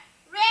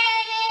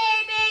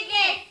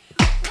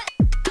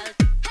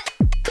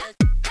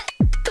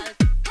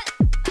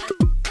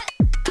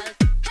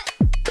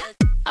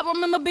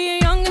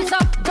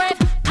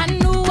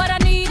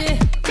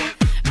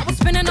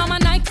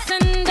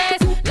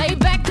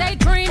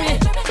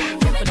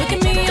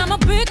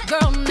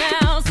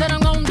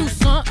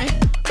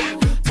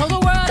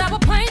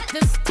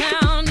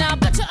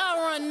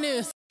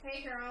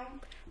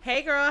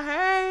Hey, girl.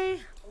 Hey.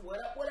 What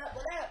up, what up,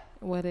 what up?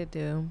 What it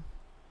do?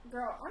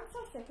 Girl, I'm so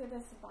sick of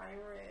this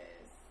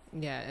virus.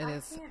 Yeah, it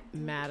is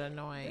mad This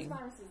annoying.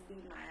 virus is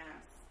beating my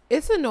ass.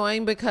 It's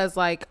annoying because,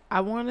 like,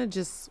 I want to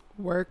just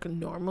work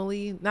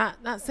normally.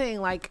 Not saying,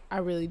 like, I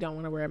really don't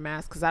want to wear a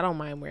mask because I don't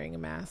mind wearing a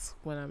mask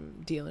when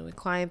I'm dealing with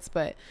clients,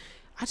 but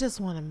I just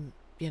want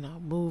to,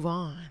 move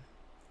on.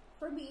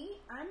 For me,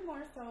 I'm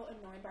more so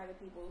annoyed by the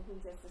people who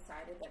just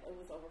decided that it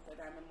was over for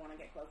them and want to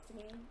get close to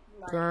me.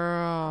 Like,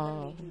 I'm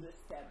going to need you to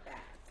step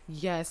back.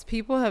 Yes,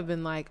 people have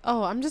been like,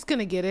 oh, I'm just going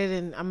to get it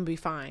and I'm going to be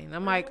fine.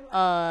 I'm like,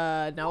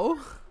 no.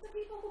 The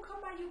people who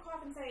come by you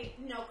cough and say,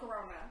 no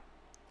corona.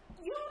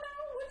 You don't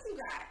know what you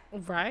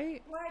got.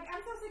 Right? Like,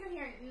 I'm so sick of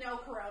hearing, no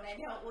corona,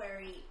 don't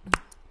worry.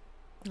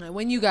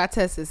 When you got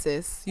tested,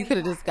 sis, you could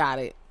have just got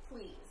it.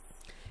 Please.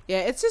 Yeah,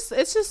 it's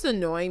just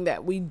annoying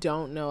that we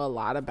don't know a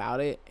lot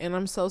about it. And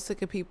I'm so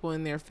sick of people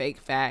and their fake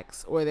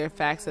facts or their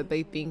facts that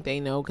they think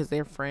they know because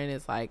their friend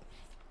is like,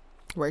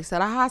 works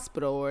at a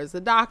hospital or is a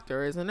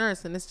doctor or is a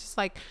nurse. And it's just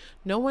like,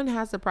 no one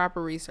has the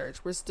proper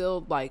research. We're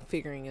still like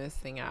figuring this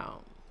thing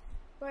out.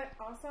 But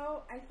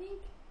also, I think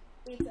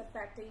it's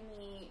affecting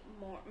me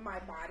more, my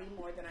body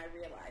more than I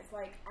realize.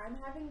 Like, I'm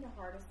having the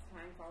hardest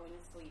time falling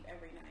asleep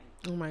every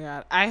night. Oh my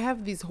God. I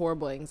have these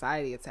horrible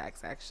anxiety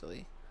attacks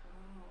actually.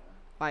 Oh.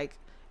 Like,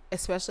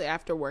 especially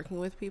after working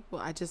with people,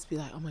 I just be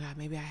like, oh my God,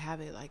 maybe I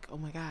have it. Like, oh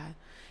my God.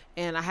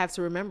 And I have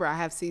to remember I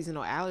have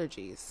seasonal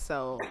allergies.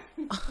 So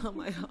I'm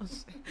like, oh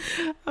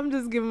shit. I'm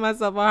just giving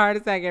myself a heart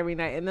attack every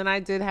night. And then I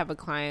did have a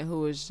client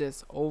who was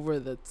just over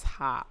the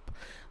top.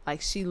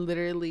 Like, she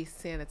literally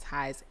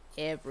sanitized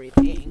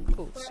everything.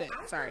 Oh shit.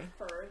 Sorry. I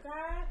prefer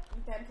that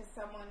than to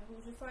someone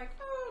who's just like,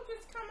 oh,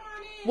 just come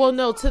on in. Well,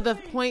 no, to the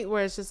point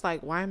where it's just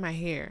like, why am I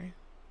here?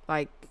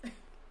 Like,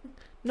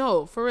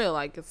 no, for real.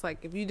 Like, it's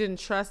like, if you didn't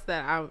trust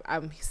that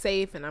I'm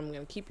safe and I'm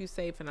going to keep you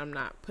safe and I'm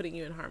not putting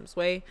you in harm's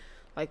way,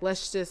 like,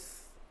 let's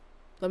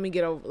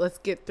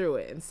get through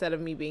it instead of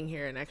me being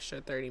here an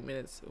extra 30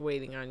 minutes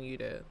waiting on you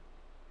to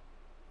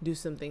do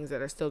some things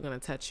that are still going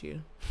to touch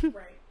you.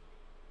 Right.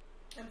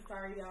 I'm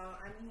sorry, y'all.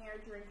 I'm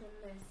here drinking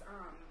this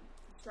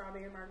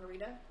strawberry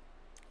margarita.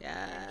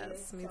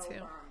 Yes, me so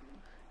too.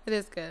 It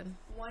is good.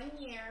 One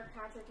year,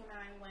 Patrick and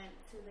I went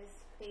to this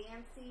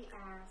fancy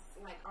ass,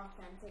 like,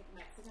 authentic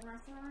Mexican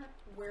restaurant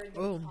where they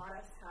taught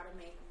us how to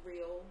make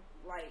real,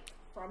 like,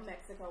 from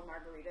Mexico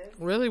margaritas.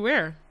 Really?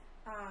 Where?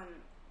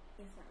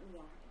 It's not, we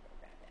don't have to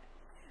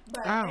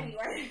go that. But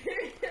anyway.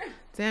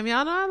 Damn,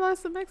 y'all know I love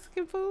some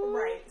Mexican food.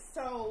 Right.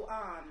 So,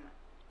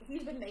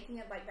 he's been making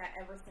it like that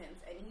ever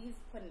since, and he's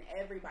putting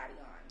everybody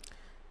on.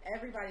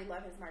 Everybody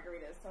loves his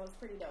margaritas, so it's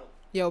pretty dope.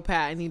 Yo,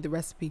 Pat, I need the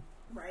recipe.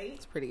 Right?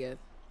 It's pretty good.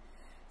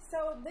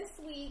 So this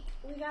week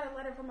we got a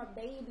letter from a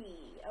baby,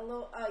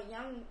 a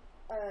young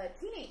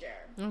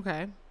teenager.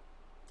 Okay.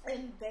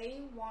 And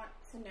they want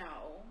to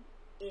know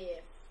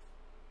if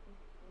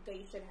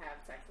they should have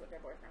sex with their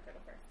boyfriend for the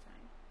first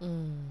time.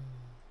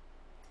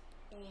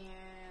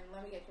 And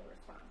let me get your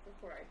response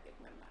before I give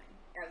my mind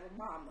as a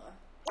mama.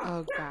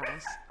 Oh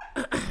gosh.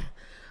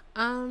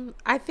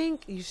 I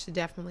think you should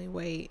definitely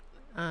wait.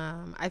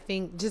 I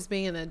think just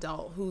being an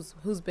adult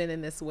who's been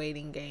in this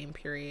waiting game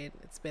period,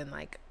 it's been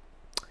like,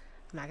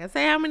 I'm not gonna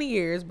say how many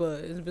years,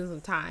 but it's been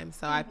some time.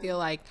 So I feel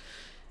like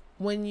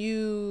when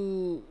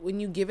you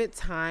give it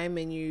time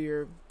and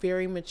you're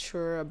very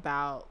mature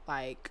about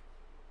like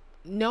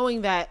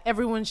knowing that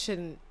everyone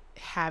shouldn't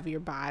have your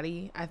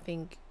body, I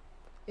think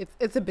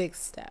it's a big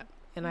step.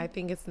 And I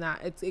think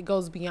it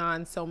goes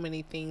beyond so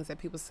many things that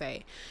people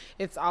say.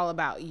 It's all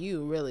about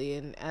you, really,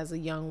 and as a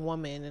young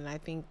woman. And I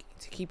think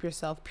to keep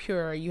yourself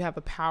pure, you have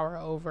a power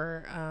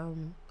over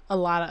a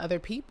lot of other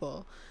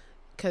people.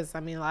 Because, I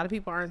mean, a lot of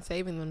people aren't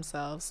saving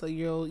themselves, so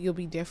you'll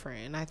be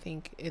different. And I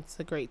think it's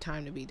a great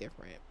time to be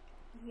different.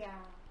 Yeah,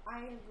 I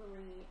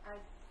agree. I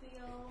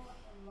feel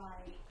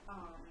like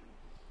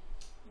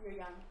you're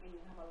young and you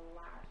have a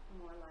lot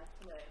more life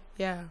to live.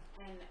 Yeah.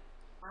 And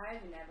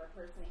I've never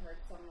personally heard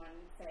someone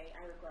say,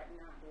 I regret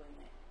not doing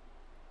it.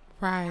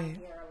 Right. I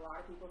hear a lot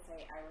of people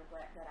say, I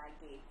regret that I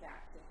gave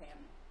that to him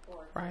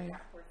or to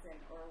that person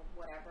or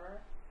whatever.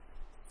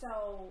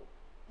 So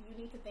you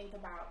need to think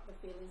about the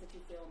feelings that you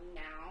feel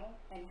now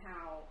and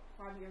how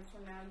 5 years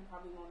from now you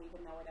probably won't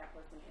even know where that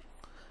person is.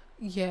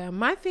 Yeah,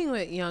 my thing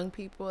with young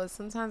people is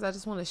sometimes I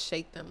just want to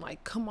shake them.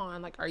 Like, come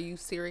on, like, are you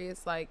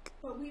serious? Like,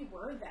 but we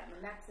were them,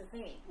 and that's the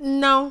thing.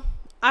 No,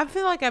 I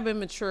feel like I've been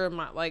mature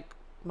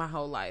my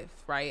whole life,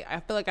 right?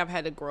 I feel like I've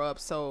had to grow up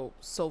so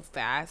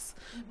fast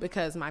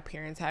because my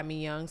parents had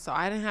me young, so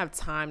I didn't have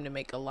time to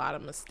make a lot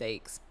of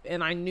mistakes,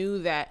 and I knew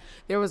that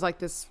there was like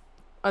this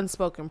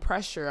unspoken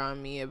pressure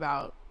on me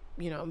about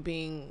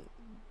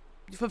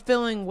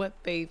fulfilling what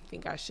they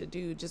think I should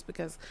do just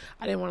because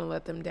I didn't want to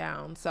let them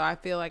down. So I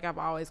feel like I've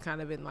always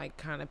kind of been like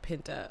kind of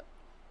pent up.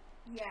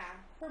 Yeah,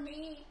 for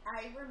me,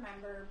 I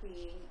remember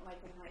being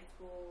like in high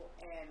school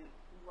and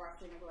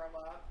rushing to grow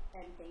up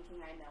and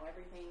thinking I know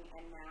everything,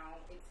 and now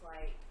it's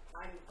like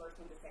I'm the first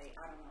one to say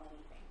I don't know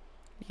anything.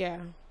 Yeah.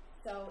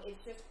 So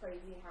it's just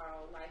crazy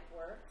how life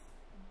works.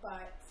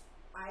 But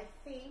I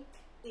think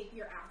if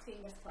you're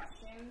asking this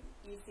question,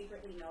 you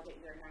secretly know that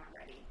you're not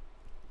ready.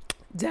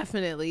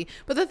 Definitely.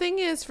 But the thing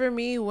is, for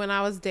me, when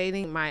I was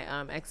dating my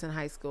ex in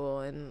high school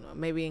and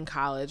maybe in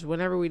college,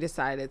 whenever we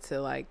decided to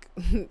like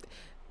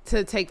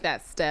to take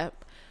that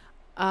step,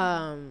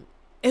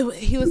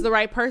 he was the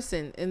right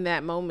person in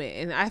that moment,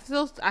 and I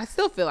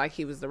still feel like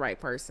he was the right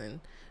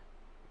person.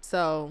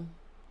 So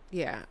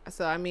yeah.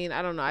 So I mean,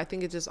 I don't know. I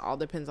think it just all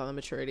depends on the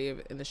maturity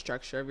of and the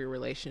structure of your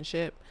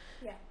relationship.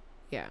 Yeah.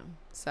 Yeah.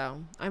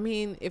 So I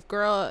mean,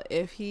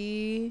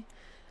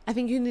 I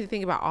think you need to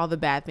think about all the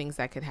bad things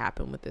that could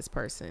happen with this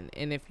person.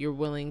 And if you're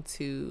willing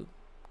to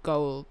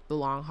go the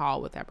long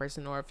haul with that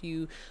person, or if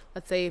you,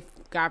 let's say, if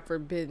God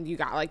forbid you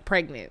got like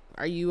pregnant,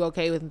 are you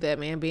okay with that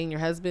man being your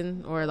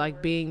husband or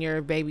like being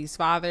your baby's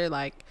father?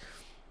 Like,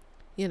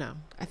 you know,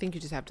 I think you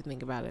just have to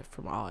think about it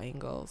from all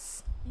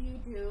angles.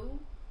 You do.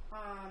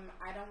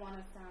 I don't want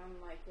to sound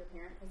like your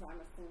parent because I'm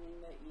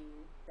assuming that you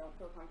don't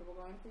feel comfortable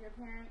going through your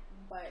parent,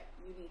 but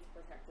you need to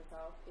protect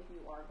yourself if you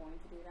are going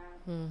to do that.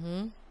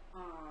 Mm-hmm.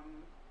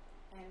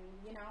 And,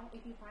 you know,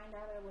 if you find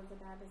out it was a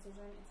bad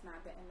decision, it's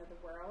not the end of the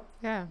world.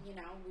 Yeah. You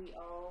know, we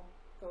all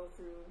go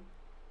through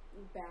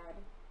bad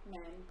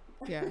men.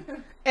 Yeah.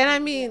 And I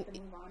mean,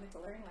 move on. It's a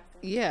learning lesson.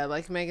 Yeah,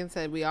 like Megan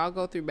said, we all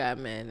go through bad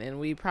men, and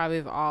we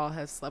probably all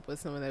have slept with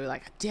someone that we're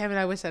like, damn it,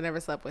 I wish I never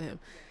slept with him.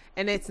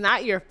 And it's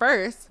not your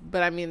first,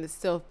 but I mean, it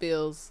still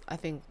feels, I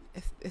think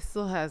it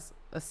still has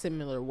a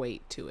similar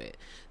weight to it.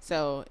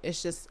 So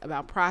it's just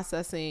about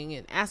processing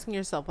and asking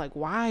yourself, like,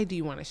 why do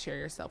you want to share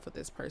yourself with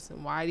this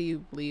person? Why do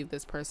you believe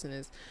this person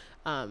is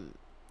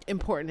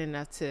important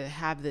enough to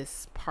have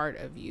this part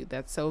of you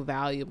that's so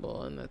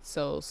valuable and that's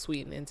so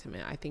sweet and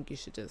intimate? I think you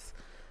should just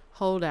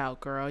hold out,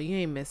 girl. You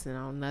ain't missing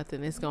on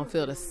nothing. It's going to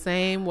feel the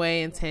same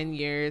way in 10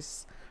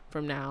 years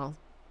from now.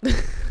 Yeah,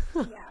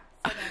 so don't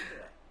do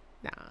it.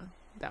 Nah,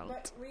 don't.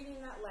 But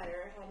reading that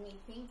letter had me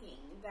thinking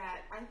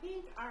that I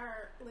think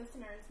our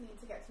listeners need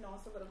to get to know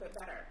us a little bit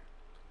better.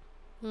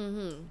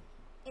 Mm-hmm.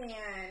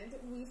 And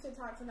we should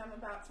talk to them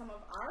about some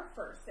of our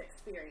first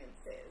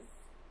experiences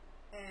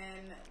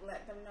and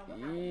let them know what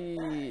happened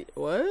with us.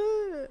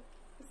 What?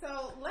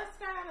 So let's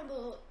start out a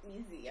little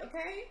easy,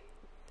 okay?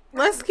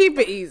 Let's keep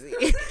it easy.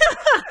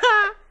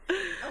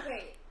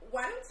 Okay,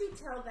 why don't you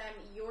tell them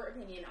your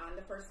opinion on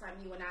the first time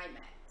you and I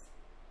met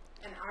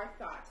and our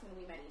thoughts when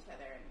we met each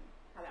other and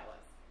how that was?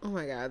 Oh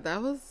my God,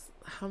 that was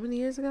how many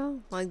years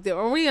ago? Like,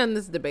 are we on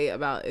this debate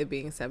about it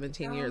being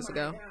 17 years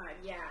ago? Oh my God,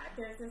 yeah,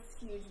 there's this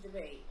huge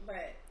debate,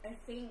 but I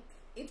think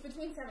it's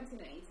between 17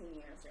 and 18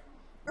 years ago.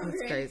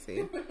 That's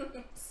crazy.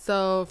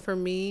 So for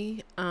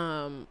me,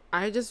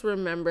 I just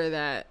remember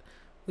that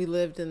we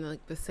lived in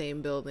like the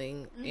same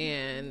building, Mm-hmm.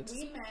 and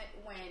we met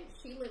when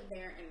she lived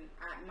there and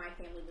my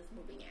family was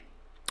moving in.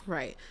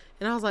 Right.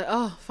 And I was like,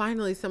 oh,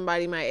 finally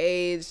somebody my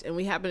age, and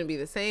we happened to be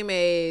the same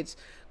age.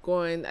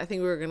 I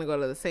think we were going to go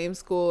to the same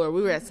school, or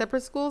we were at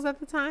separate schools at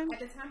the time. At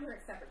the time, we were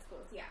at separate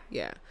schools, yeah.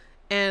 Yeah.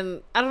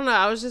 And I don't know,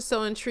 I was just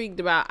so intrigued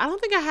I don't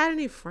think I had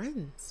any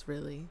friends,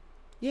 really.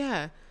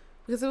 Yeah.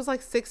 Because it was like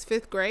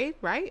 5th grade,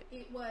 right?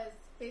 It was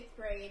 5th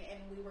grade,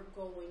 and we were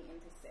going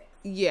into 6th.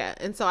 Yeah.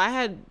 And so I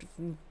had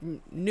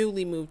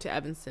newly moved to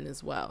Evanston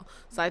as well.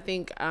 So I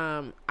think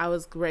I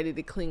was ready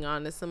to cling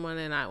on to someone.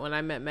 And when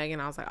I met Megan,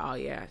 I was like, oh,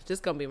 yeah,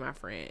 just going to be my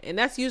friend. And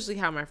that's usually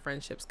how my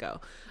friendships go.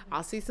 Mm-hmm.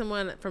 I'll see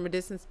someone from a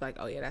distance, like,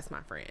 oh, yeah, that's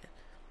my friend.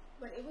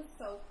 But it was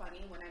so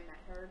funny when I met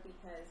her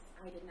because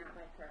I did not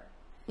like her.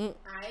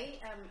 I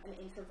am an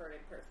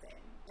introverted person,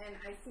 and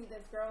I see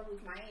this girl who's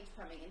my age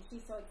coming, and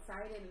she's so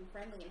excited and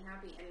friendly and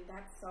happy, and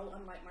that's so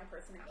unlike my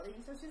personality.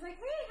 So she's like,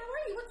 hey, how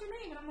are you? What's your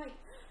name? And I'm like,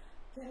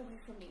 get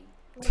away from me.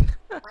 Like,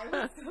 I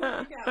was so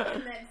freaked out.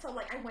 And then, so,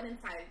 like, I went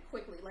inside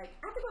quickly. Like,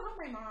 I have to go help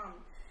my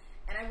mom.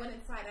 And I went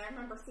inside, and I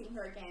remember seeing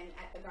her again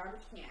at the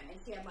garbage can, and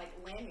she had, like,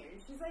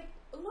 lanyards. She's like,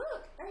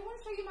 look, I want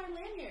to show you my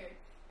lanyard.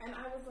 And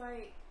I was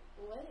like,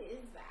 what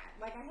is that?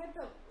 Like, I had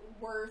the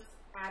worst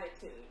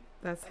attitude.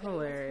 That's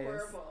hilarious. It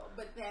was horrible.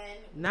 But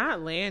then...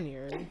 Not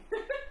lanyard.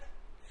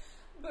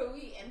 But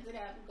we ended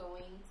up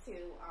going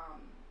to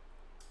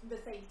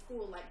the same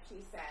school, like she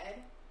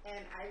said.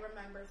 And I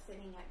remember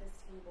sitting at this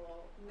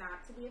table,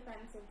 not to be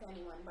offensive to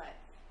anyone, but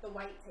the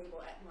white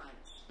table at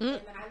lunch.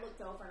 And then I looked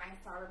over and I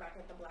saw her back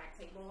at the black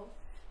table,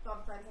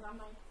 felt friends, and I'm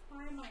like,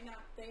 why am I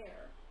not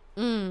there?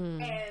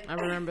 And I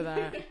remember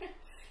that.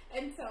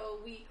 And so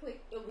we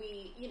clicked,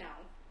 we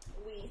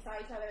saw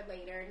each other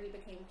later and we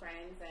became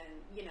friends,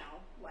 and,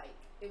 like,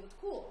 it was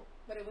cool.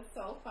 But it was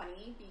so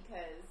funny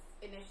because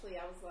initially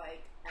I was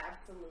like,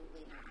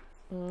 absolutely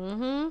not.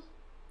 Mm-hmm.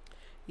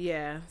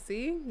 Yeah,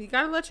 see? You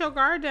gotta let your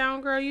guard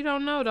down, girl. You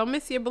don't know. Don't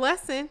miss your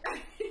blessing.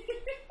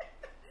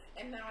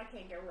 And now I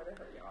can't get rid of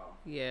her, y'all.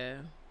 Yeah.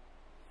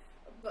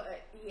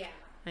 But, yeah.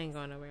 I ain't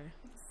going nowhere.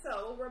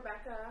 So,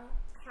 Rebecca,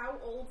 how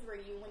old were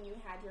you when you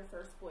had your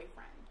first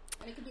boyfriend?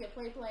 And it could be a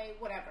play,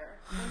 whatever.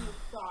 When you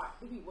thought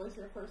he was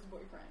your first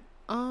boyfriend.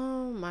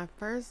 Oh, my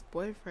first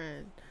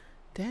boyfriend.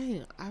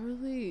 Dang,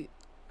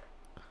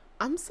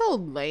 I'm so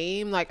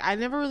lame. Like, I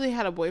never really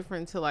had a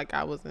boyfriend till, like,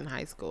 I was in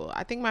high school.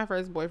 I think my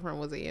first boyfriend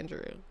was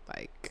Andrew.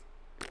 Like,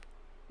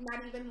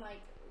 Not even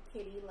like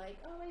kitty, like,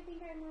 oh, I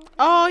think I'm okay.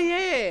 Oh,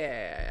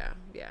 yeah.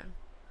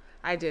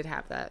 I did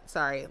have that.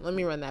 Sorry. Let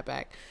me run that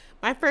back.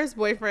 My first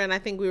boyfriend, I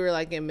think we were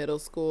like in middle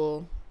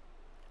school.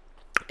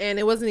 And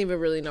it wasn't even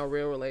really no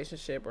real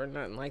relationship or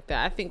nothing like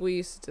that. I think we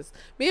used to just,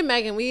 me and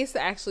Megan, we used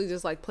to actually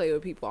just like play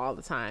with people all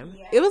the time.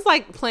 Yeah. It was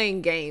like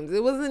playing games.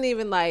 It wasn't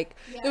even like,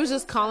 it was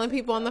just calling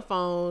people on the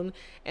phone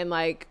and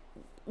like,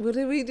 what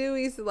did we do?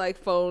 We used to like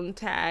phone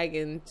tag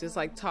and just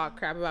like talk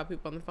crap about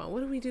people on the phone. What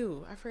did we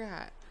do? I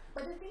forgot.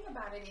 But the thing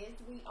about it is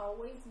we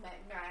always met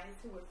guys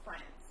who were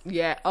friends.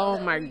 Yeah. So oh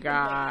my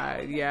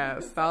God.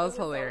 Yes. That was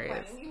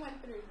hilarious. So we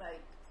went through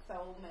like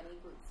so many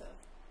groups of.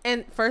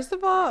 And first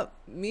of all,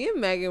 me and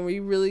Megan, we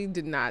really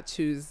did not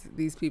choose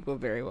these people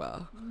very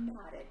well.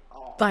 Not at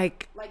all.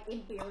 Like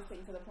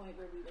embarrassing to the point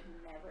where we would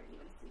never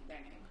even speak their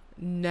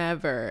name.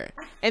 Never.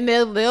 And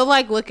they'll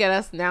like look at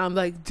us now and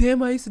be like,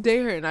 damn, I used to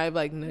date her. And I'm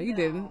like, no, you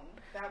didn't.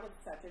 That was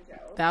such a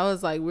joke. That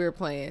was like, we were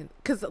playing.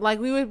 Because like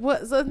we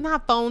would, so it's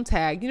not phone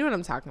tag. You know what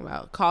I'm talking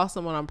about. Call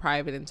someone on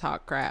private and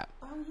talk crap.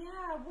 Oh, yeah.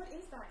 What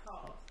is that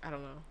called? I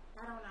don't know.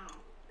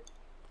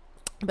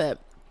 But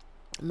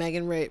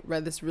Megan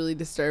read this really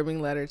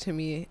disturbing letter to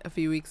me a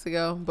few weeks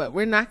ago, but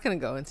we're not going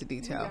to go into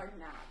detail. We are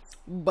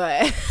not.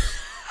 But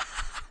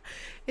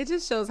it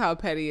just shows how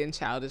petty and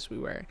childish we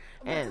were.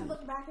 But and to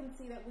look back and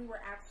see that we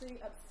were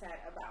actually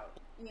upset about,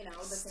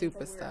 the stupid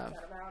things that we were stuff.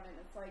 upset about, and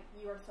it's like,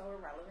 you are so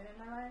irrelevant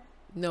in my life.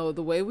 No,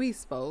 the way we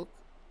spoke,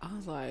 I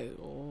was like,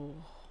 oh,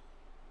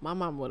 my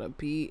mom would have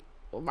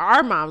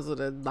our moms would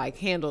have like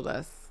handled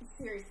us.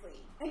 Seriously.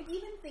 And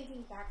even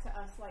thinking back to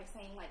us, like,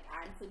 saying, like,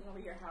 I'm sleeping over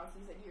your house,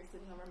 you said you're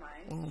sleeping over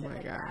mine. Oh, my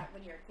like God. That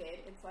when you're a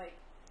kid, it's like,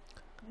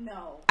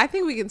 no. I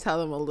think we can tell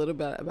them a little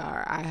bit about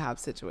our IHOP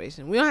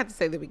situation. We don't have to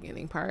say the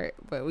beginning part,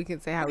 but we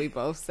can say how we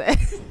both said.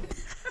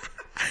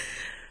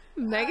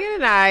 Megan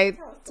and I,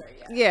 tell a story,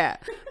 yeah,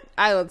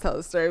 I will tell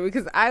the story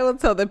because I will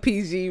tell the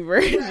PG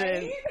version.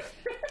 Right?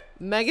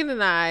 Megan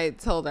and I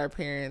told our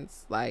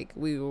parents, like,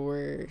 we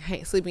were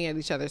sleeping at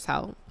each other's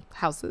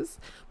houses,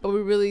 but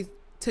we really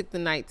took the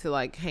night to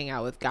like hang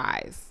out with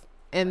guys.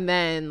 And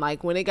then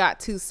like when it got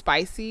too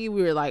spicy,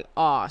 we were like,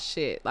 oh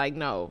shit, like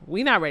no,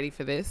 we not ready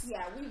for this.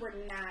 Yeah, we were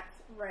not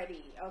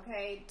ready,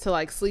 okay? To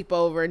like sleep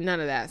over, none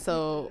of that.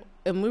 So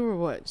and we were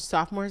what,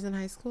 sophomores in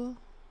high school?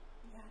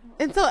 Yeah,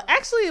 and so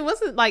actually it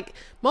wasn't like,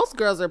 most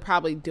girls are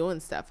probably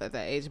doing stuff at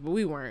that age, but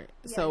we weren't.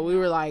 Yeah, so we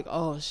were like,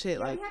 oh shit,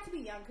 yeah, like we had to be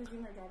young because we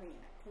weren't driving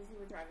yet, because you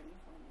were driving.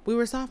 We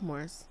were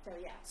sophomores. So,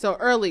 yeah. So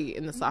early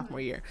in the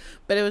sophomore year.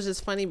 But it was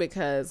just funny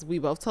because we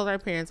both told our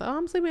parents, oh,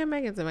 I'm sleeping at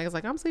Megan's. And Megan's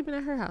like, I'm sleeping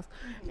at her house.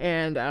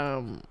 And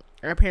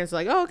our parents were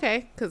like, oh,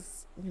 okay.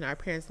 Because, our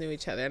parents knew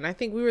each other. And I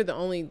think we were the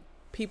only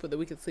people that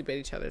we could sleep at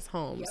each other's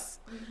homes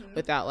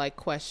without, like,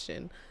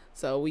 question.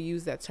 So we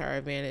used that to our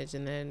advantage.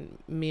 And then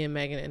me and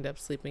Megan ended up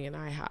sleeping in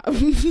IHOP. So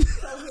here's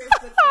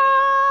the thing.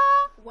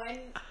 When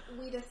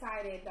we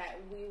decided that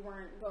we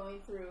weren't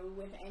going through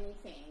with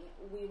anything,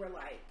 we were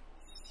like,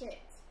 shit.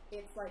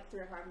 It's like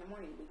 3 or 5 in the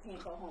morning. We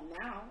can't go home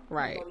now.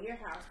 Right. Can't go to your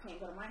house. Can't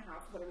go to my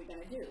house. What are we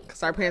gonna do?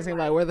 Because our parents were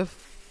like,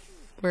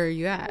 where are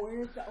you at?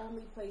 Where's the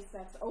only place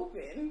that's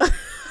open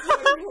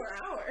 24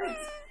 hours?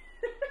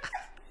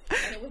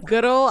 And it was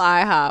good old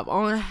IHOP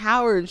on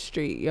Howard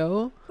Street,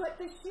 yo. But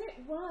the shit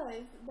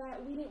was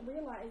that we didn't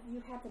realize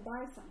you had to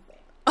buy something.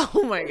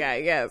 Oh my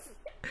God, yes.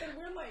 And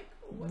we're like,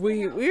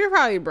 we were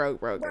probably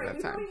broke right, at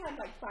that time. We only had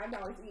like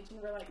 $5 each,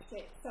 and we're like,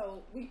 shit.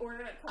 So we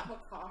ordered a cup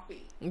of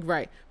coffee.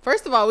 Right.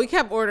 First of all, we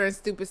kept ordering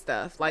stupid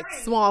stuff, like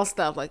small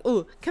stuff, like,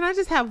 ooh, can I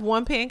just have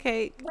one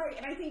pancake? Right,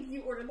 and I think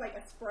you ordered like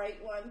a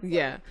Sprite one. So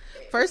yeah.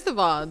 First of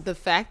all, the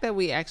fact that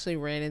we actually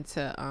ran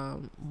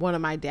into one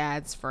of my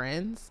dad's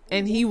friends,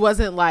 and he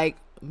wasn't like,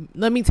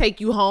 let me take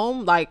you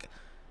home, like,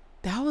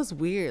 that was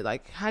weird.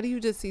 Like, how do you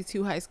just see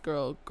 2 high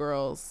school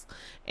girls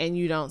and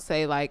you don't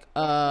say like,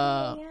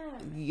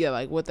 yeah,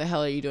 like, what the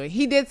hell are you doing?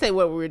 He did say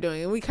what we were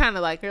doing, and we kind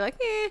of like, are like,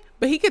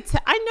 but he could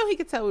I know he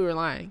could tell we were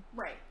lying.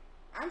 Right.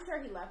 I'm sure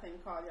he left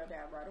and called your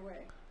dad right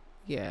away.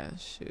 Yeah,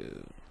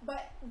 shoot.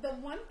 But the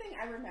one thing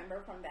I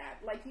remember from that,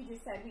 like you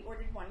just said, we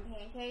ordered 1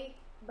 pancake,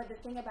 but the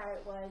thing about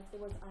it was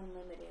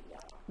unlimited,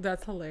 y'all.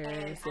 That's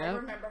hilarious. And I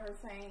remember her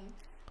saying,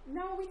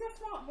 no, we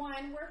just want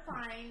 1. We're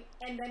fine.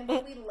 And then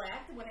when we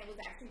left, when it was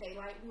actually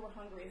daylight, we were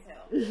hungry as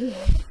hell.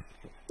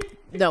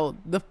 No,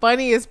 the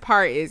funniest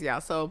part is,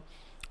 y'all, so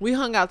we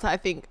hung out till I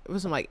think it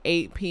was from like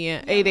 8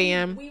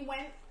 a.m. We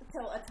went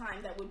till a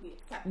time that would be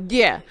acceptable.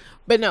 Yeah,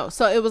 but no,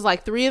 so it was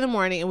like 3 a.m.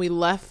 and we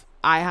left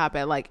IHOP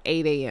at like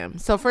 8 a.m.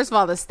 So first of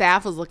all, the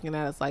staff was looking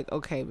at us like,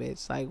 okay,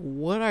 bitch, like,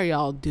 what are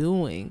y'all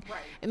doing? Right.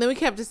 And then we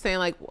kept just saying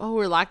like, oh,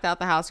 we're locked out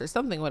the house or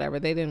something, whatever.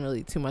 They didn't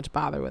really too much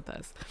bother with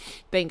us.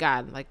 Thank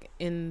God. Like,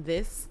 in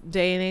this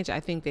day and age,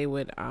 I think they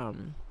would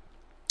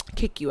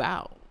kick you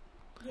out.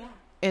 Yeah.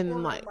 And or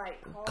like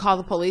call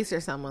the police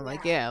or someone. Yeah.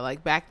 Like, yeah,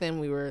 like back then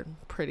we were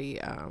pretty,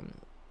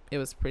 it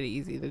was pretty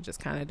easy to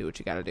just kind of do what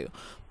you got to do.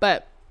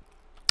 But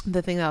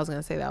the thing that I was going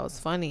to say that was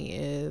funny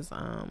is,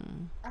 I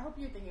hope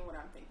you're thinking what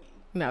I'm thinking.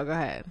 No, go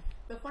ahead.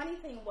 The funny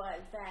thing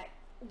was that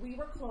we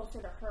were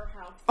closer to her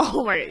house.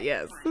 Oh my God,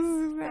 yes. Exactly.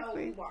 So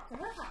we walked to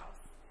her house.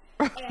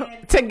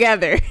 And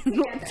together.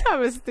 What type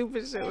of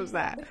stupid shit was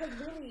that? Because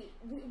really,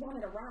 we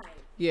wanted a ride.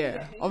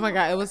 Yeah. Oh my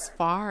God, it was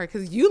far.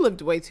 Because you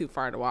lived way too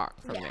far to walk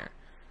from there.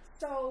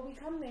 So we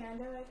come there and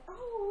they're like,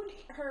 oh,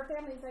 her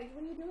family's like,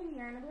 what are you doing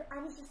here? And I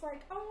was just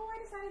like, oh, I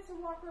decided to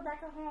walk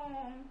Rebecca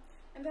home.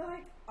 And they're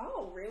like,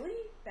 oh,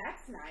 really?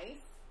 That's nice.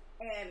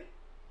 And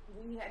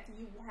you had to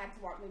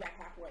walk me back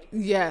halfway.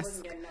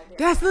 Yes.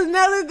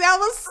 That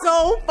was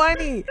so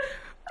funny.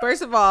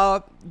 First of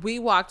all, we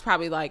walked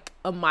probably like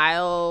a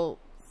mile,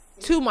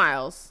 2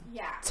 miles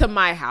to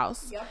my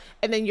house. Yep.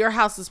 And then your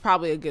house is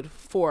probably a good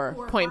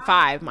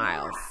 4.5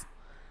 miles. Yeah.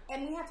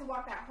 And we had to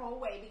walk that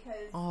whole way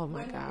because when we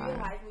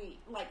realized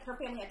her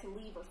family had to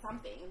leave or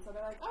something. And so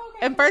they're like, oh,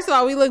 okay. And first of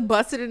all, we looked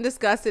busted and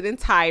disgusted and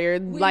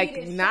tired,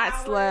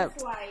 not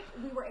slept,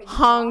 we were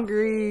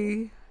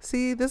hungry.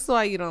 See, this is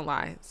why you don't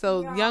lie.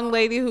 So young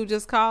lady who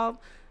just called,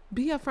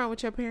 be upfront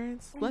with your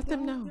parents. Let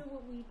them know. Do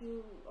what we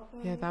do,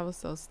 okay? Yeah, that was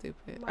so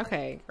stupid.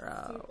 Okay,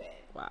 girl. Stupid.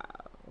 Wow.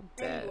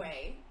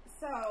 Anyway,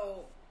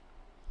 so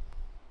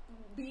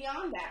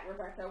beyond that,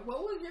 Rebecca,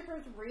 what was your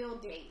first real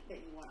date that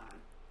you went on?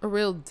 A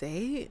real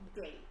date?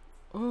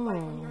 Oh.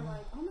 Like when you're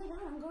like, oh my God,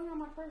 I'm going on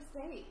my first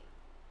date.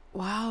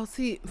 Wow.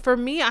 See, for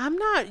me, I'm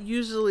not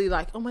usually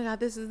like, oh my God,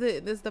 this is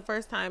it. This is the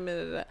first time.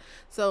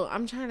 So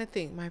I'm trying to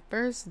think. My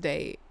first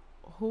date,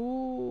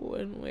 who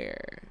and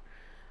where?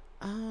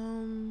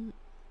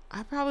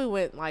 I probably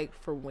went like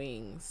for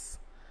wings.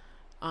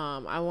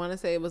 I want to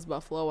say it was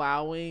Buffalo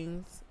Wild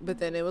Wings, but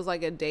then it was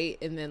like a date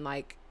and then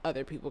like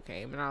other people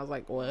came and I was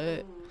like, what?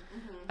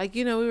 Mm-hmm. Like,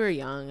 we were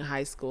young,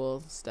 high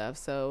school stuff.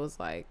 So it was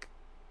like,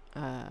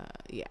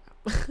 yeah.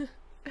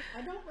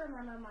 I don't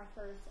remember my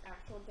first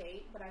actual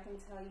date, but I can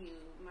tell you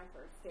my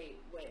first date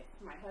with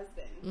my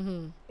husband.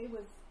 Mm-hmm. It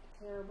was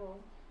terrible.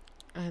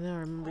 I know. I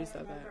remember you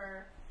said that.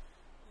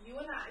 You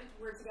and I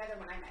were together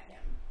when I met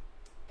him,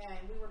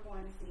 and we were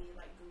going to see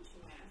like Gucci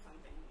Man or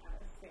something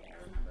at a fair. I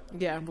remember.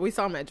 Yeah, but we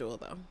saw him at Jewel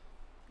though.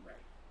 Right.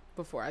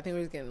 Before, I think we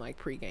was getting like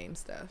pre-game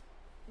stuff.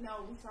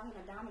 No, we saw him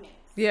at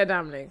Dominic's. Yeah,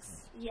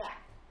 Dominic's. Yeah.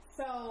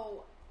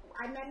 So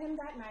I met him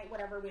that night,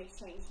 whatever, we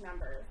exchanged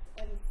numbers.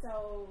 And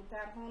so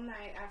that whole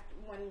night, after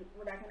when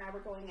Rebecca and I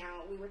were going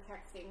out, we were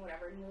texting,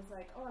 whatever, and he was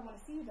like, oh, I want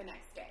to see you the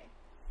next day.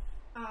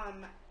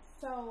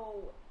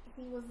 So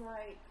he was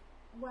like,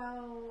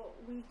 well,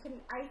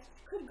 I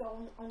could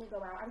only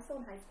go out. I was still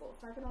in high school,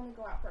 so I could only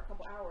go out for a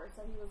couple hours.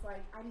 So he was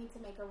like, I need to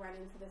make a run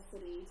into the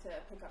city to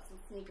pick up some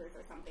sneakers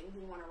or something. Do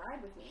you want to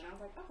ride with me? And I was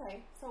like,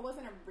 okay. So it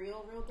wasn't a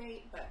real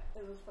date, but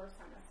it was the first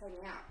time I was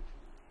hanging out.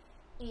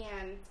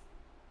 And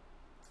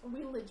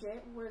we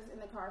legit was in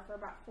the car for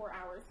about 4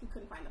 hours. He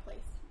couldn't find the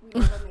place. We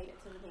never made it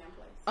to the damn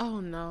place.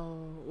 Oh,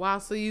 no. Wow,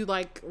 so you,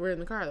 were in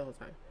the car the whole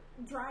time?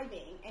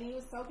 Driving. And he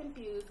was so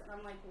confused. And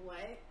I'm like,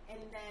 what? And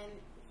then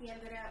he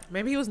ended up...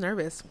 Maybe he was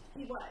nervous.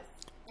 He was.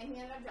 And he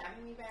ended up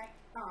driving me back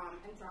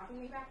and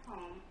dropping me back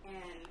home.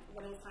 And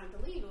when it was time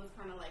to leave, it was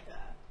kind of like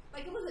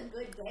it was a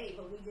good day,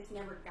 but we just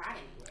never got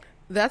anywhere.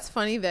 That's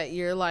funny that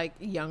you're,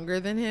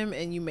 younger than him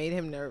and you made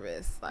him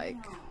nervous.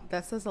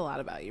 That says a lot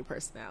about your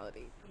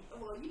personality.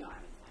 Well, you know I mean.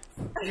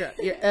 You're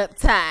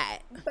uptight.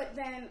 But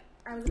then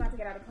I was about to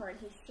get out of the car and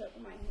he shook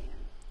my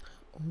hand.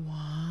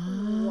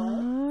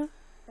 What?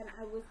 And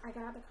I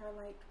got out of the car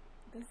like,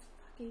 this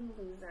fucking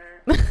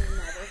loser never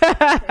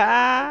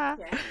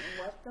again.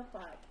 What the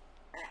fuck?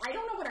 I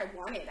don't know what I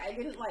wanted. I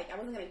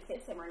wasn't gonna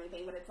kiss him or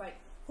anything, but it's like,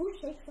 who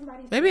shakes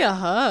somebody's Maybe hand? a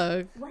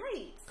hug.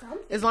 Right. Something.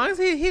 As long as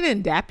he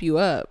didn't dap you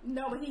up.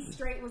 No, but he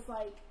straight was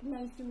like,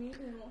 nice to meet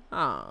you.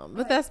 Oh,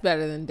 but that's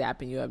better than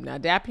dapping you up. Now,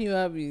 dapping you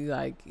up, we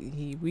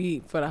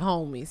for the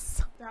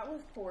homies. That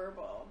was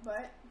horrible.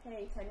 But,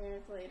 hey, 10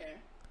 years later.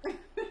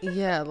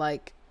 Yeah,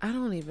 I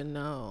don't even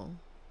know.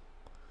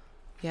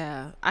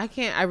 Yeah,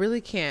 I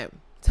really can't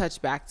touch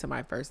back to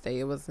my first day.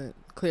 It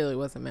clearly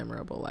wasn't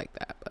memorable like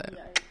that,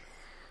 but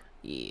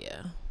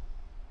yeah.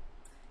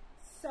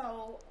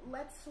 So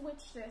let's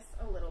switch this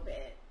a little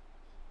bit.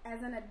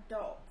 As an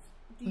adult,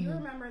 do you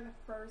remember the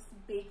first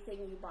big thing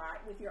you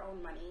bought with your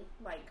own money?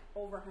 Like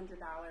over $100.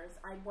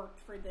 I worked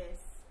for this.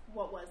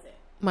 What was it?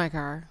 My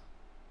car.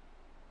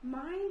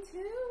 Mine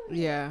too?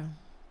 Yeah.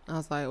 I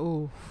was like,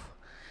 ooh. So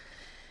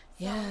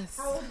yes.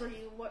 How old were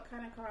you? What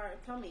kind of car?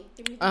 Tell me.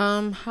 Give me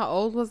how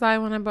old was I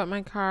when I bought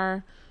my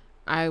car?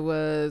 I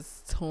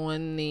was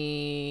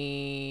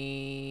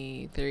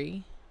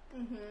 23.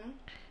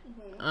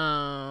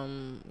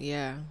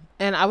 Yeah.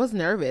 And I was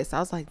nervous. I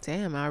was like,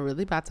 damn, am I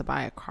really about to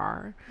buy a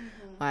car?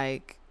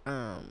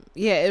 Yeah,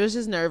 it was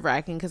just nerve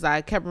wracking because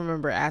I kept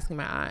asking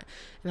my aunt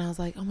and I was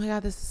like, oh my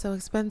God, this is so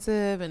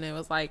expensive. And it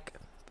was like,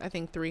 I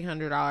think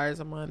 $300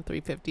 a month,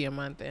 $350 a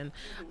month. And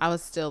I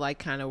was still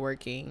kind of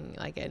working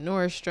at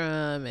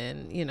Nordstrom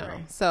and,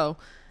 right. So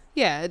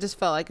yeah, it just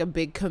felt like a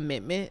big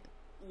commitment.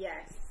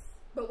 Yes.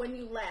 But when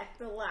you left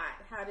the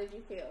lot, how did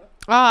you feel?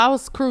 Oh, I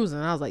was cruising.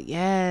 I was like,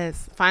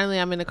 yes. Finally,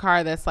 I'm in a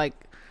car that's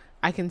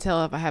I can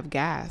tell if I have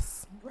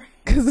gas.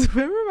 Because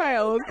remember my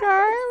old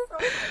car? Oh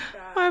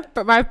my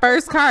God. My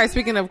first car,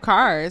 speaking of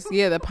cars.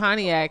 Yeah, the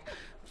Pontiac.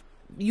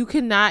 you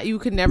could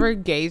never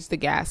gauge the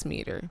gas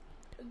meter.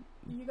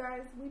 You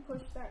guys, we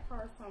pushed that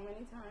car so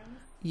many times.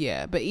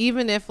 Yeah, but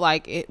even if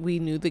like we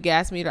knew the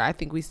gas meter, I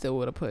think we still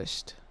would have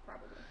pushed.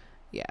 Probably.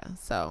 Yeah.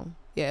 So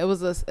yeah, it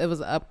was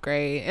an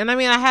upgrade, and I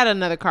mean I had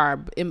another car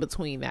in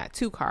between that,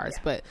 2 cars,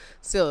 but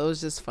still it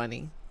was just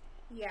funny.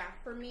 Yeah,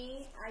 for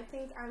me, I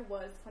think I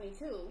was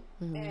 22,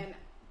 and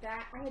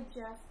that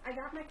I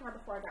got my car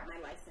before I got my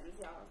license,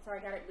 y'all. So I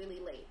got it really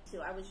late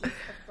too. I was just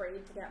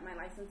afraid to get my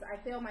license. I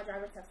failed my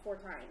driver's test 4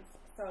 times,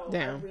 so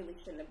I really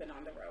shouldn't have been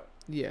on the road.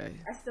 Yeah,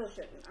 I still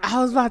shouldn't. I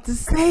was about to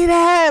say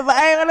that, but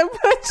I ain't gonna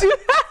put you.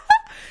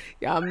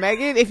 Y'all,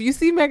 Megan, if you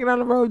see Megan on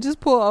the road, just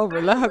pull over.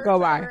 Let her go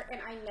by.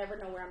 And I never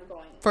know where I'm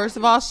going. First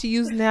of all, she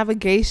used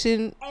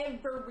navigation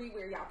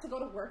everywhere, y'all. To go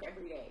to work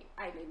every day,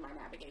 I need my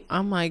navigation.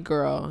 I'm like,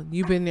 girl,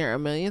 you've been there a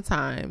million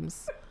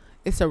times.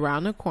 It's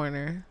around the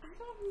corner. I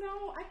don't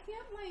know. I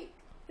can't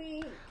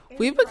think.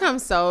 We've become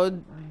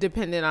so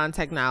dependent on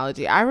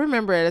technology. I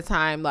remember at a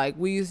time, like,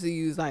 we used to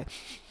use, like,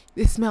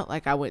 it smelled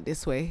like I went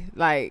this way.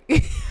 Like,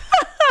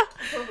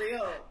 for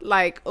real.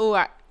 Like,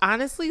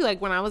 honestly,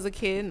 like, when I was a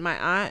kid, my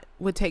aunt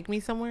would take me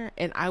somewhere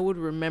and I would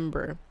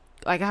remember,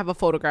 like, I have a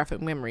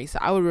photographic memory. So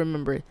I would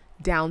remember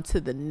down to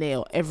the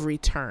nail every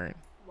turn.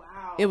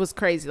 Wow. It was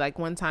crazy. Like,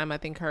 one time I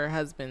think her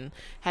husband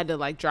had to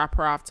like drop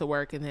her off to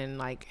work, and then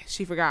like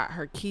she forgot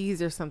her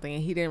keys or something,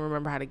 and he didn't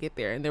remember how to get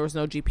there, and there was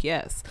no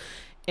GPS,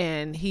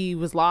 and he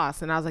was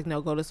lost. And I was like,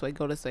 no, go this way,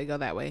 go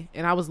that way.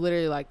 And I was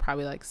literally like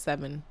probably like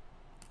 7,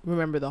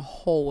 remember the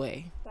whole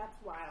way. That's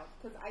wild.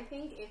 Because I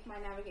think if my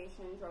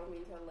navigation drove me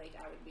into a lake,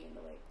 I would be in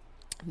the lake.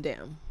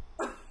 Damn.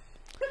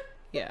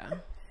 Yeah.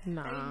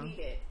 Nah. I need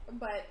it.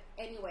 But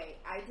anyway,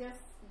 I just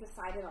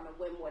decided on a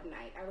whim one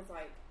night. I was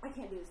like, I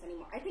can't do this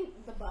anymore. I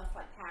think the bus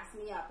like passed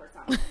me up or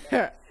something.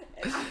 And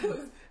I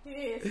was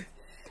pissed.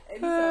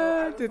 And so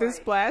I was did it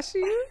splash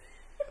you?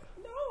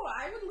 No,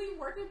 I would leave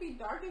work and be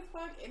dark as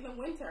fuck in the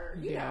winter.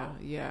 You know?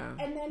 Yeah.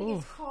 And then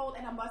it's cold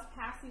and a bus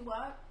pass you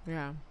up.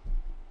 Yeah.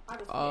 I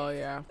was pissed.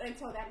 Yeah.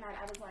 Until that night,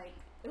 I was like,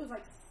 it was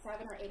like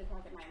 7 or 8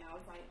 o'clock at night, and I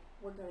was like,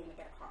 we're going to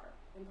get a car.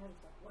 And I was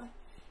like, what?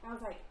 And I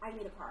was like, I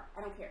need a car.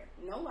 I don't care.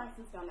 No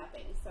license, no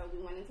nothing. So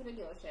we went into the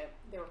dealership.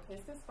 They were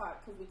pissed as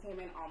fuck because we came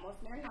in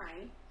almost near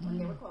 9 when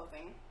they were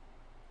closing.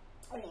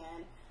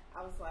 And I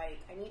was like,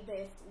 I need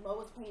this,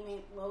 lowest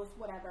payment, lowest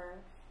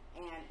whatever.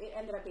 And it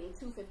ended up being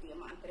 $250 a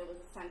month, but it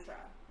was a Sentra.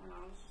 And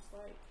I was just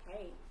like,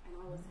 hey. And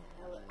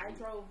I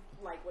drove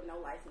like with no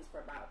license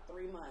for about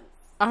 3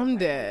 months. I'm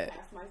dead.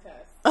 Passed my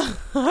test.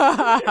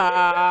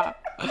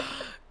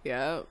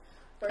 Yep.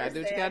 First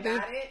day I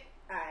got it,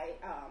 I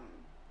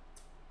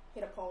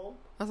hit a pole.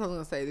 I was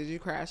gonna say, did you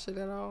crash it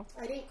at all?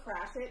 I didn't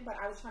crash it, but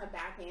I was trying to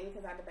back in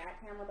because I had the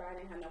back camera, but I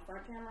didn't have no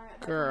front camera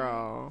at that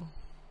Girl.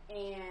 time.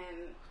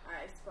 And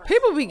I scratched.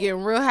 People be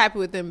getting real happy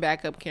with them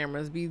backup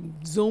cameras, be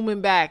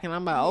zooming back, and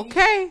I'm like,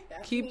 okay,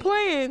 keep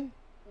playing.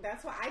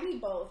 That's why I need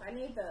both. I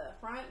need the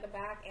front, the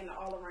back, and the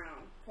all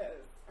around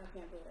because I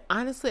can't do it.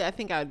 Honestly, I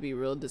think I would be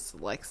real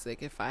dyslexic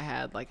if I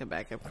had like a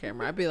backup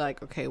camera. I'd be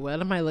like, okay, what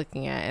am I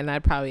looking at? And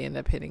I'd probably end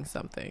up hitting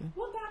something.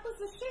 Well, that was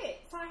the shit.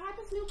 So I had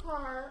this new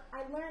car.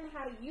 I learned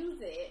how to use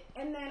it,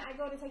 and then I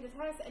go to take the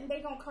test, and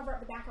they gonna cover up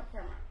the backup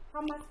camera. How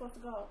am I supposed to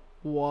go?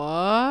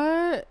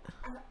 What?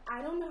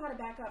 I don't know how to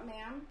back up,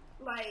 ma'am.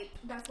 Like,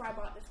 that's why I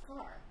bought this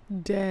car.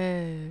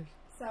 Dead.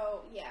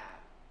 So, yeah.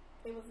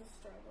 It was a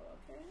struggle,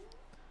 okay?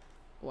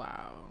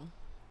 Wow.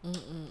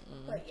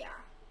 But, yeah.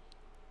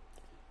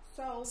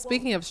 So,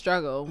 speaking of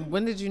struggle,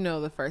 when did you know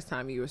the first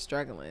time you were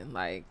struggling?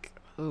 Like,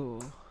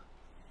 ooh.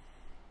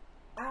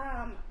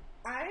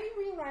 I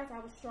realized I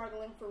was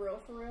struggling for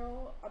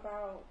real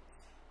about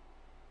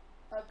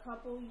a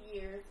couple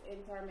years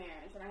into our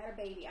marriage, and I had a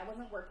baby. I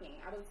wasn't working.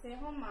 I was a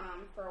stay-at-home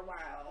mom for a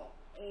while,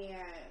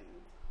 and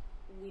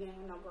we didn't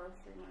have no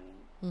grocery money.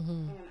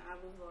 And I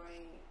was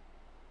like,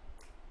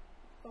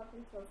 fuck, we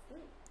supposed to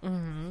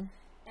do?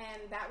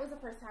 And that was the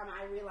first time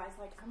I realized,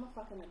 like, I'm a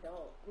fucking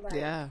adult. Like,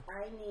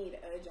 I need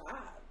a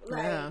job.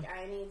 Like,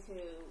 I need to,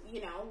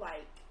 you know,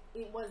 like,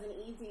 it wasn't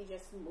easy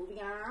just moving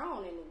on our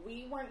own. And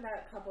we weren't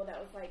that couple that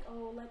was like,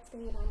 oh, let's stay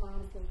in our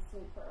mom's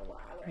basement for a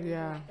while or anything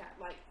like that.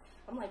 Like,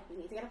 I'm like, we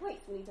need to get a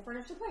place. We need to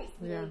furnish a place.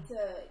 We need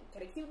to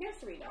get a cute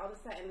nursery and all this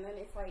stuff. And then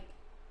it's like,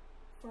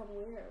 from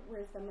where?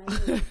 Where's the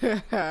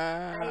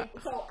money?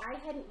 So I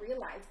hadn't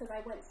realized because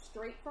I went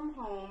straight from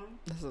home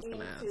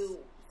into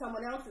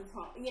someone else's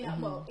home, you know,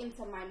 well,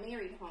 into my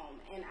married home.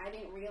 And I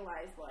didn't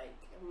realize, like,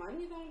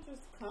 money don't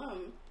just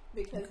come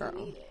because you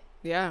need it.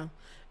 Yeah.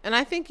 And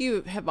I think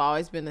you have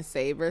always been a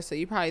saver, so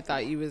you probably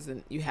thought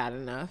you had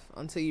enough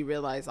until you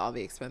realized all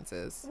the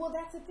expenses. Well,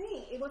 that's the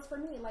thing. It was for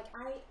me. Like,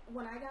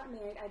 when I got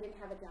married, I didn't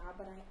have a job,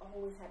 but I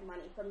always had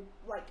money from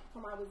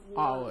I was young.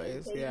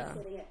 Always,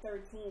 babysitting at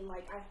 13.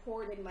 Like, I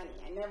hoarded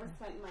money. I never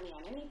spent money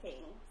on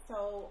anything.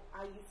 So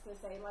I used to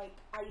say, like,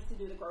 I used to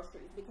do the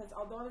groceries because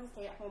although I was a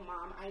stay-at-home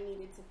mom, I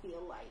needed to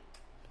feel like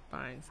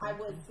I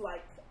was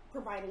like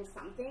providing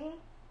something.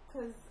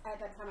 Because at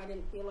that time I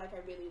didn't feel like I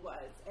really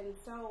was. And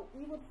so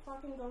we would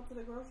fucking go to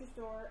the grocery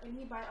store and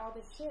he'd buy all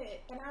this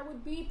shit. And I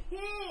would be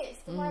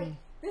pissed. Like,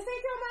 this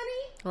ain't your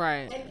money.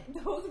 Right.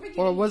 And those beginning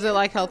Or was it years,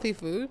 like healthy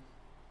food?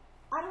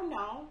 I don't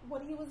know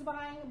what he was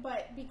buying,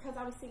 but because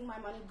I was seeing my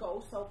money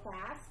go so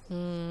fast,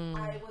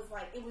 I was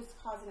like, it was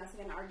causing us to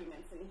get in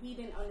arguments, and he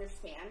didn't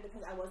understand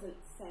because I wasn't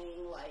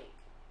saying like,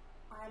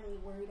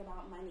 I'm worried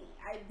about money.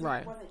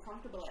 I wasn't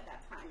comfortable at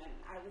that time, and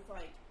I was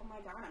like, oh my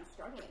God, I'm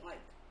struggling. Like,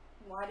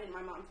 why didn't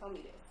my mom tell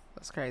me this?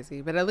 That's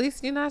crazy. But at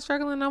least you're not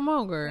struggling no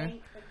more, girl.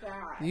 Thank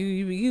God.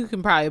 You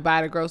can probably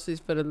buy the groceries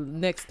for the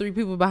next 3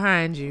 people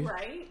behind you.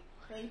 Right?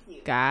 Thank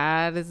you.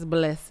 God is a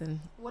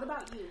blessing. What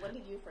about you? When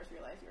did you first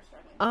realize you were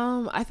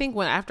struggling? I think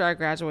after I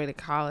graduated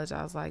college,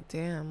 I was like,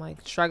 damn, like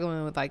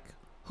struggling with like,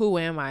 who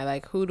am I?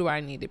 Like, who do I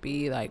need to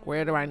be? Like,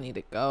 where do I need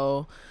to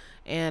go?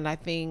 And I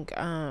think,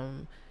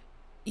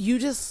 you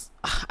just,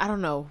 I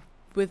don't know.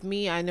 With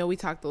me, I know we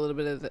talked a little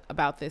bit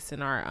about this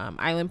in our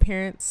Island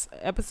Parents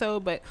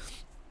episode, but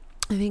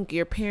I think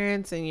your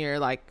parents and your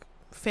like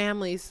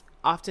families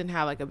often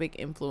have like a big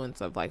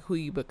influence of like who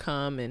you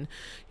become and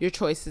your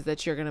choices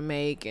that you're gonna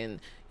make, and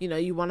you know,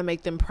 you want to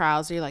make them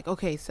proud, so you're like,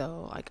 okay,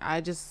 so like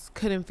I just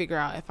couldn't figure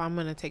out if I'm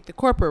gonna take the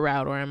corporate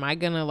route or am I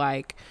gonna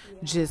like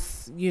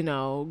just, you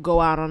know,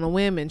 go out on a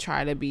whim and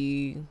try to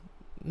be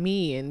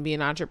me and be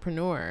an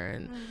entrepreneur.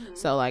 And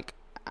so like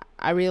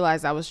I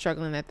realized I was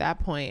struggling at that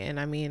point, and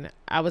I mean,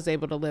 I was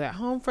able to live at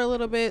home for a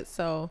little bit,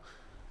 so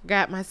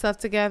got myself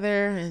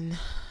together, and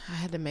I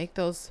had to make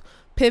those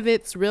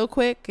pivots real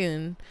quick,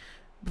 and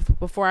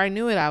before I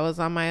knew it, I was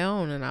on my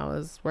own, and I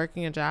was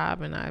working a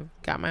job, and I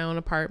got my own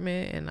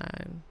apartment, and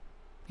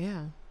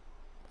I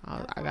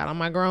got on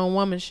my grown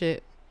woman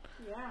shit.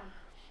 Yeah.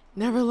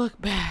 Never look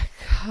back.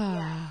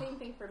 Yeah, same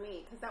thing for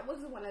me, because that was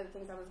one of the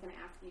things I was going to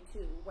ask you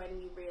too,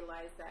 when you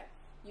realized that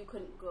you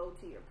couldn't go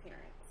to your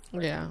parents.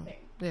 Yeah.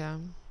 Yeah.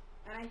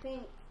 And I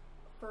think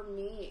for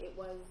me, it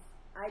was,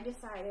 I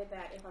decided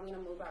that if I'm going to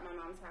move out my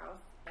mom's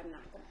house, I'm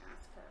not going to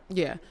ask her.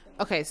 Yeah.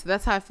 Okay, so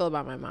that's how I feel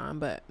about my mom.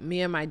 But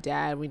me and my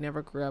dad, we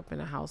never grew up in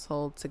a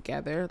household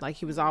together. Like,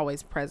 he was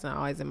always present,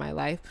 always in my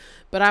life.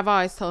 But I've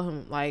always told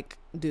him, like,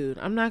 dude,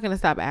 I'm not going to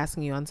stop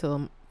asking you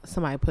until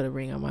somebody put a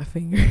ring on my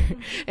finger.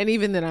 And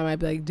even then I might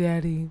be like,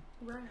 Daddy,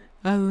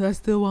 I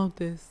still want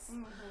this.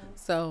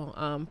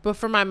 So, but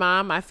for my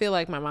mom, I feel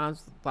like my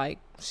mom's like,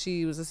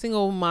 she was a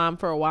single mom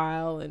for a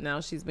while and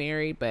now she's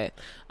married. But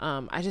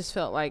I just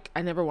felt like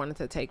I never wanted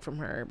to take from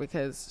her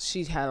because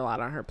she had a lot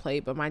on her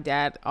plate. But my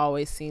dad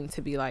always seemed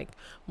to be like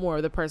more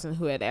of the person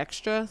who had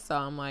extra. So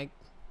I'm like,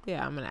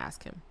 yeah, I'm going to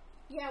ask him.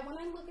 Yeah, when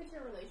I look at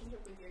your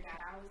relationship with your dad,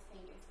 I always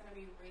think it's going to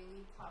be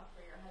really tough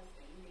for your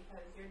husband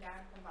because your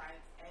dad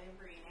provides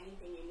every and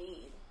anything you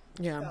need.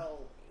 Yeah. So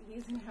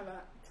he's going to have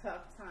a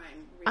tough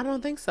time. Really. I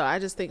don't think so. I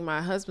just think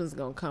my husband's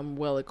going to come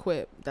well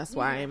equipped. That's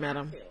why I ain't met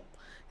him.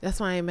 That's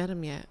why I ain't met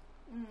him yet.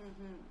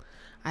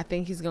 I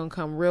think he's going to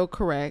come real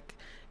correct.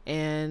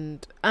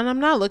 And I'm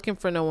not looking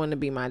for no one to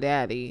be my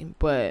daddy,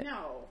 but no,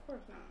 of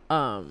course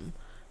not.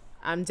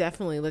 I'm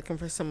definitely looking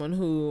for someone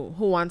who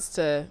wants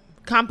to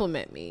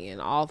compliment me in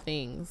all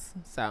things.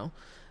 So,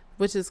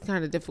 which is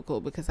kind of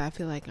difficult because I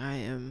feel like I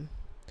am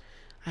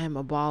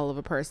a ball of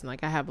a person.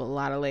 Like, I have a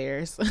lot of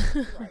layers.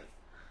 Right.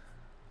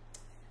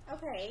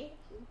 Okay.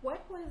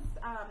 What was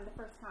the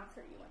first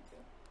concert you went to?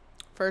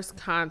 First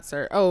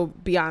concert? Oh,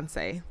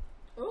 Beyonce.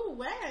 Oh,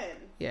 when?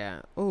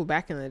 Yeah. Oh,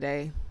 back in the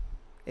day.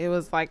 It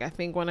was like, I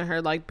think one of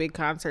her like big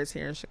concerts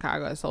here in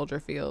Chicago at Soldier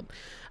Field.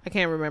 I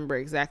can't remember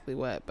exactly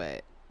what,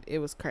 but it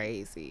was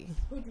crazy.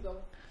 Who'd you go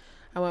with?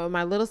 I went with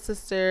my little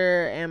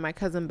sister and my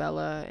cousin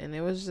Bella, and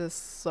it was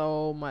just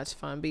so much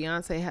fun.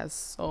 Beyonce has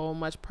so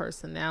much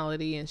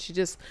personality, and she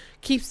just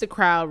keeps the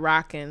crowd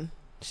rocking.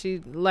 She,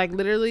 like,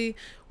 literally,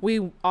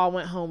 we all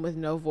went home with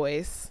no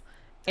voice,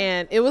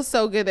 and it was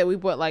so good that we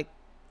bought like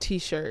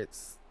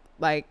t-shirts.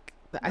 Like,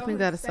 I think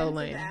that is so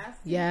lame.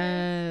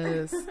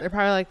 Yes. They're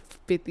probably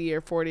like $50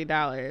 or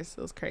 $40.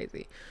 It was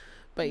crazy.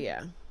 But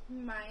yeah.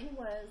 Mine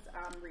was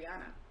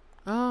Rihanna.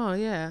 Oh,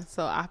 yeah.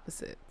 So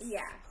opposites.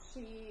 Yeah.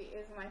 She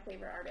is my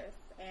favorite artist.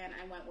 And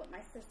I went with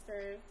my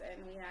sisters,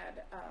 and we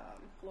had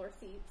floor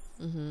seats.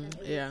 And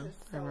yeah.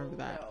 I remember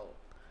that. Dope.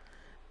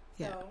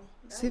 Yeah. So,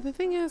 see, the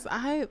thing is,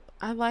 I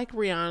like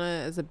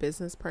Rihanna as a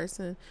business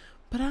person,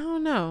 but I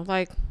don't know.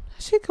 Like,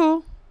 she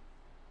cool.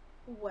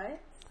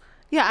 What?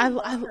 Yeah, I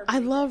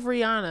love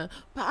Rihanna,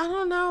 but I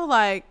don't know,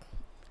 like,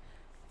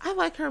 I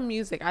like her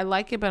music. I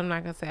like it, but I'm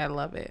not going to say I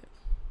love it.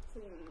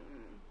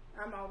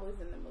 I'm always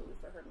in the mood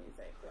for her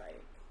music.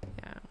 Like,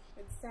 yeah.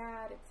 It's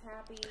sad, it's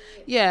happy.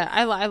 Yeah,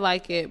 I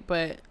like it,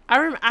 but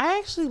I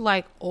actually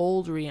like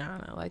old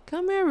Rihanna. Like,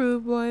 come here,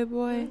 rude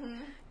boy.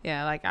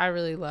 Yeah, like, I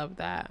really love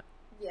that.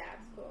 Yeah,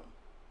 it's cool.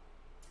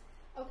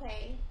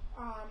 Okay,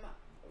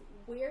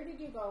 where did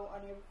you go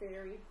on your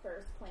very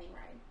first plane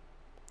ride?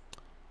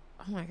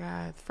 Oh my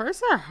God.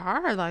 First are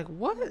hard. Like,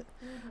 what?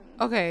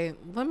 Okay,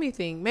 let me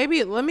think.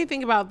 Let me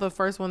think about the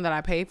first one that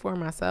I paid for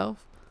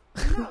myself.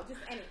 No, just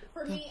any.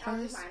 For me, I'll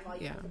do mine while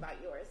you think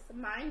about yours.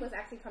 Mine was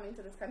actually coming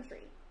to this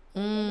country.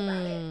 Think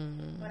about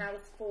it. When I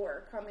was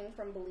 4, coming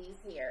from Belize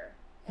here.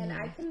 And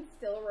I can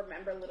still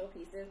remember little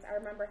pieces. I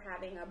remember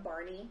having a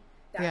Barney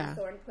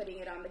dinosaur and putting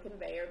it on the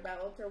conveyor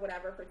belt or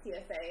whatever for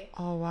TSA.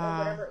 Oh, wow. Or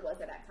whatever it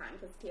was at that time,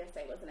 because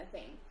TSA wasn't a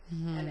thing.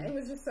 Mm-hmm. And it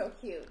was just so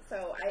cute.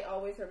 So I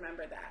always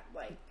remember that.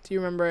 Like, do you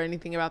remember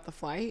anything about the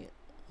flight?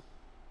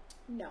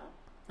 No.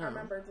 I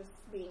remember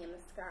just being in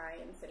the sky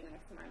and sitting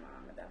next to my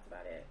mom, but that's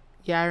about it.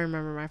 Yeah, I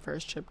remember my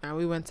first trip. Now,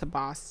 we went to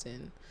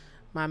Boston.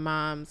 My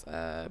mom's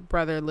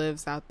brother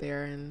lives out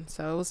there, and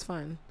so it was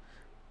fun.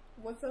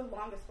 What's the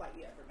longest flight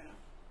you ever been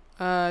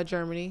on?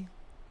 Germany.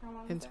 How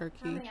long? And Turkey.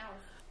 How many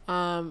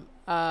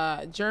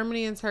hours?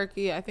 Germany and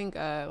Turkey, I think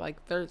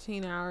like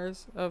 13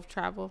 hours of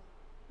travel.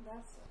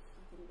 That's a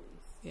fucking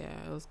beast.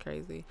 Yeah, it was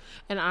crazy.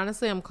 And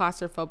honestly, I'm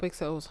claustrophobic,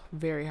 so it was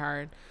very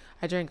hard.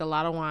 I drank a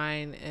lot of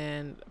wine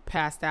and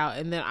passed out.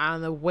 And then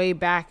on the way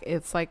back,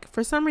 it's like,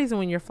 for some reason,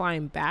 when you're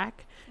flying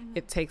back,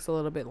 it takes a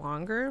little bit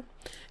longer.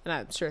 And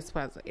I'm sure it's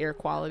because of air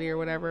quality or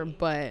whatever.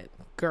 But,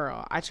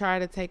 girl, I tried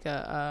to take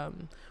a,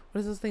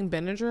 what is this thing,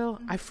 Benadryl?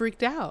 I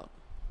freaked out.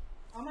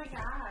 Oh, my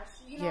gosh.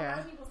 You know, a lot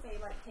of people say,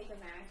 like, take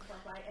advantage of a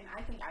flight, and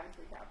I think I would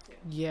freak out, too.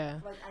 Yeah.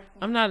 Like,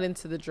 I'm not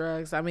into the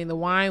drugs. I mean, the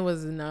wine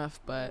was enough,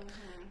 but...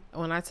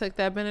 When I took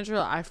that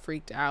Benadryl, I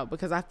freaked out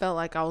because I felt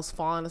like I was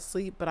falling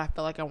asleep, but I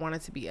felt like I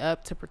wanted to be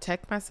up to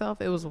protect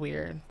myself. It was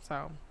weird.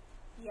 So,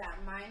 yeah,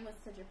 mine was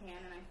to Japan,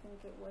 and I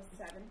think it was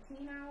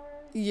 17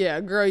 hours. Yeah,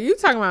 girl, you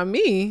talking about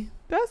me?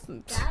 That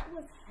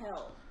was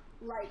hell.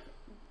 Like,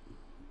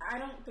 I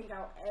don't think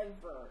I'll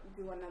ever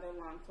do another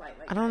long flight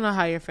like that. I don't know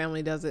how your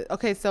family does it.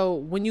 Okay, so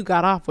when you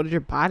got off, what did your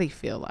body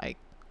feel like?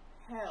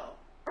 Hell.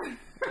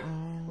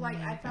 Like,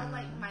 I felt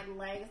like my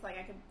legs, like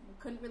I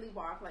couldn't really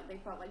walk. Like, they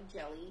felt like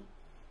jelly.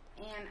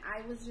 And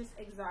I was just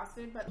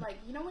exhausted, but like,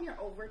 you know when you're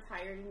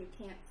overtired and you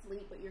can't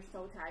sleep, but you're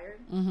so tired?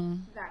 Mm-hmm.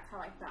 That's how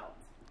I felt.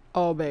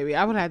 Oh, baby.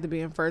 I would have to be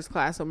in first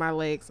class with my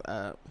legs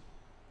up.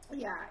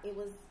 Yeah, it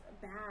was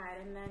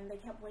bad. And then they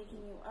kept waking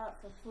you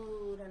up for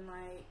food and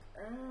like,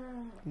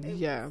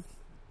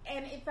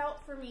 and it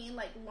felt for me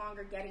like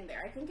longer getting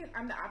there. I think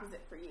I'm the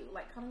opposite for you.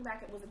 Like coming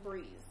back, it was a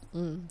breeze.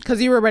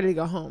 Because you were ready to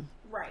go home.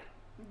 Right.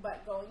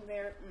 But going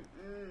there,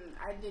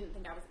 I didn't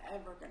think I was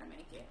ever going to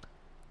make it.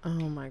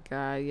 Oh my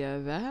God. Yeah,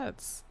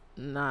 that's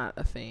not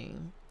a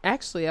thing.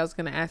 Actually, I was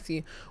going to ask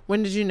you,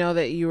 when did you know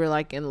that you were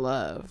like in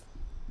love?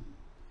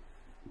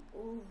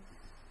 Ooh,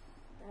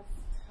 that's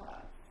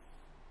tough.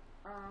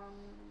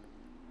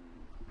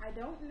 I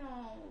don't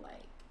know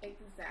like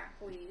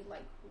exactly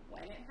like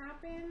when it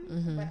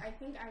happened, but I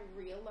think I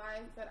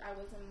realized that I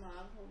was in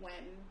love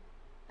when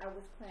I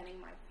was planning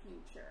my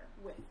future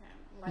with him.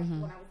 Like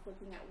when I was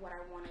looking at what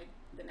I wanted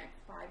the next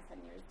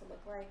 5-10 years to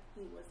look like,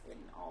 he was in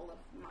all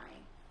of my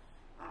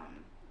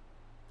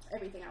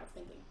everything I was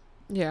thinking.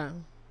 Yeah,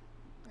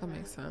 that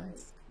makes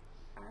sense.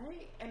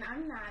 Like,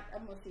 I'm not a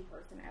mushy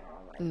person at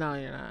all. Like, no,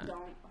 you're not.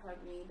 Don't hug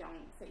me. Don't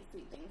say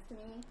sweet things to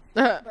me.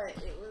 But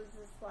it was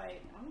just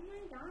like, oh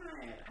my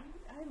God,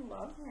 I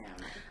love him.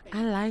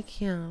 I like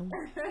him.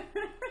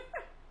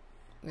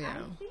 Yeah.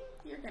 I think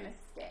you're gonna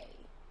stay.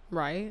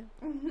 Right.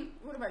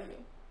 What about you?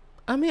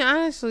 I mean,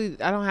 honestly,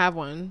 I don't have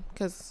one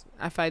because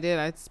if I did,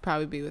 I'd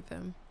probably be with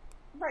him.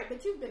 Right,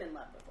 but you've been in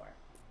love before.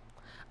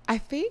 I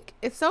think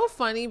it's so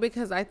funny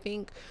because I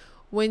think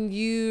when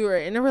you are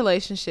in a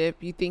relationship,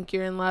 you think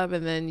you're in love,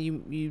 and then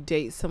you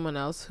date someone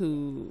else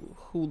who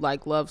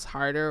like loves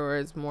harder or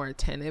is more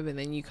attentive, and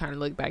then you kind of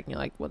look back and you're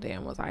like, well,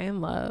 damn, was I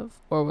in love,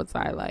 or was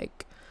I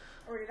like,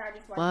 or did I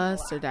just like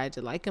lust, or did I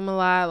just like him a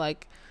lot?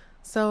 Like,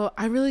 so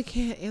I really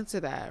can't answer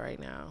that right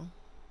now.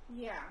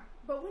 Yeah.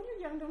 But when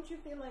you're young, don't you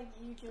feel like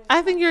you just...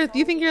 I think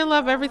you think you're in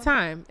love every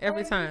time.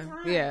 Every time.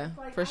 Yeah,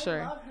 like, for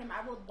sure. I love him.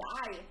 I will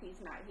die if he's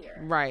not here.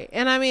 Right.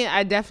 And I mean,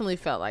 I definitely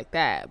felt like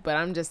that. But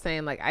I'm just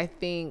saying, like, I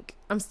think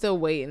I'm still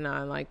waiting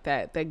on, like,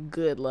 that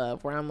good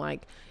love where I'm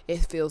like, it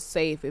feels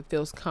safe. It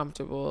feels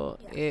comfortable.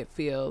 Yeah. It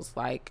feels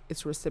like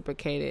it's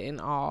reciprocated in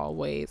all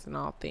ways and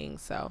all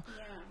things. So,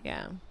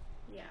 yeah.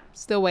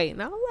 Still waiting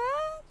on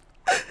love.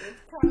 It's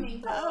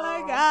coming, girl. Oh,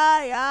 my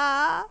God,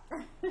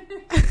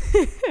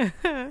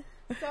 yeah.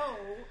 So,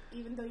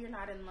 even though you're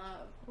not in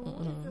love, who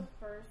is the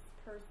first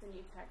person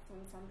you text when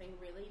something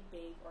really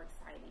big or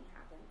exciting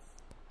happens?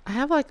 I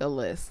have like a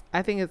list.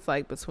 I think it's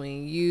like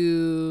between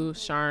you,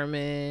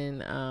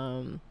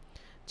 Charmin,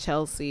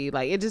 Chelsea.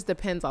 Like, it just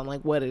depends on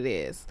like what it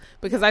is.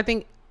 Because I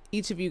think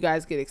each of you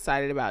guys get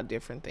excited about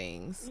different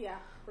things. Yeah.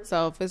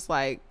 So if it's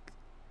like,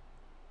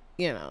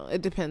 you know,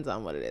 it depends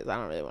on what it is. I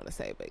don't really want to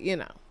say, but you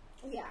know.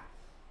 Yeah.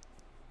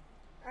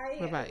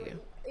 What about you?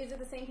 Is it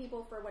the same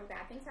people for when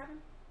bad things happen?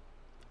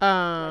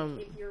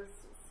 Like if you're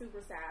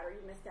super sad or you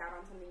missed out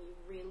on something you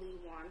really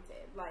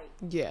wanted, like,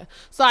 yeah.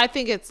 So I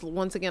think it's,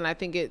 once again, I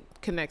think it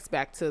connects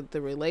back to the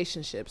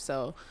relationship.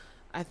 So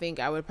I think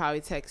I would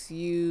probably text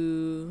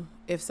you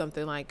if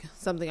something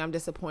I'm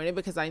disappointed,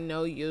 because I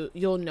know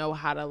you'll know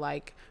how to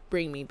like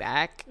bring me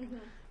back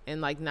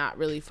and like not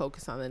really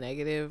focus on the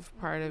negative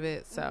part of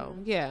it. So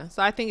yeah.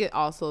 So I think it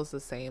also is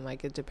the same.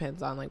 Like, it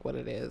depends on like what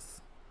it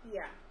is.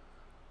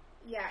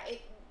 Yeah,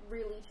 it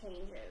really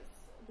changes.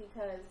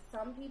 because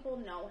some people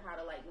know how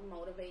to, like,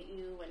 motivate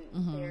you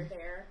and they're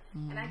there.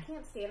 And I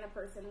can't stand a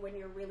person when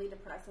you're really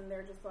depressed and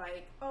they're just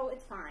like, oh,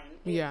 it's fine.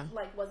 It,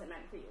 like, wasn't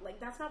meant for you. Like,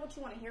 that's not what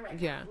you want to hear right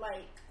now.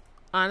 Like,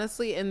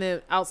 honestly, and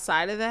then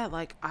outside of that,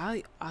 like,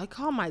 I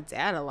call my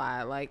dad a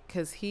lot, like,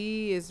 because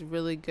he is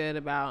really good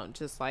about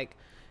just, like,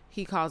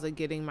 he calls it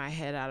getting my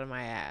head out of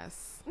my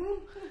ass.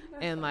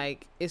 And,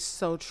 like, it's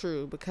so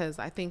true, because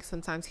I think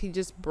sometimes he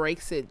just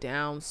breaks it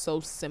down so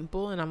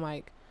simple, and I'm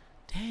like,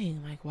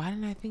 dang, like, why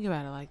didn't I think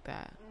about it like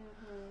that?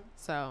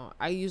 So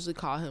I usually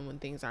call him when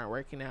things aren't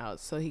working out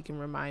so he can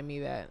remind me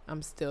that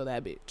I'm still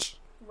that bitch.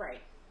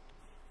 Right.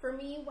 For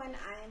me, when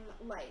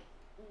I'm, like,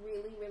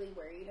 really, really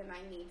worried and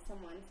I need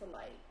someone to,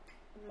 like,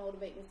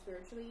 motivate me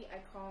spiritually, I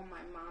call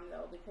my mom,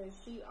 though, because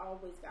she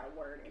always got a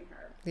word in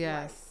her.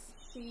 Yes. Like,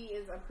 she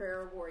is a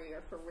prayer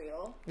warrior for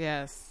real.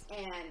 Yes.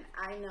 And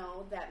I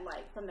know that,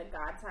 like, from the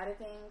God side of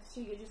things,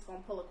 she is just gonna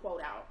pull a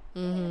quote out.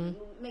 And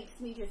it makes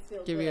me just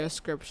feel Give good. you a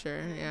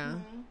scripture.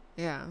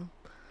 Yeah.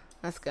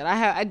 That's good.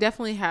 I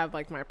definitely have,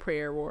 like, my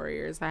prayer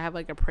warriors. I have,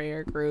 like, a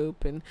prayer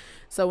group, and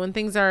so when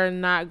things are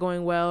not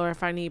going well, or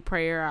if I need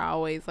prayer, I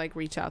always, like,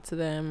 reach out to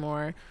them,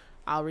 or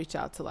I'll reach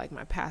out to, like,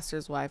 my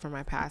pastor's wife or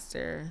my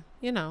pastor,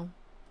 you know,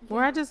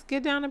 or I just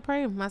get down and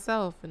pray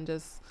myself and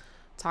just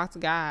talk to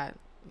God.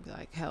 Be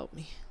like, help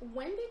me.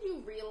 When did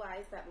you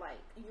realize that, like,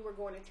 you were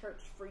going to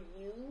church for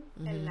you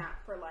and not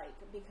for, like,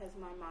 because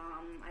my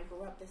mom, I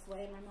grew up this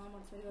way and my mom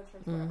wants me to go to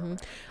church whatever.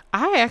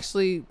 I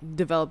actually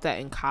developed that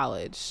in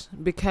college,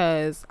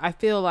 because I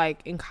feel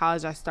like in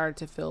college I started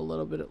to feel a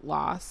little bit of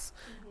loss,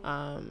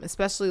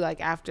 especially, like,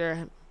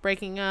 after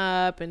breaking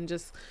up and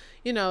just,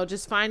 you know,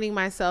 just finding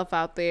myself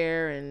out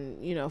there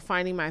and, you know,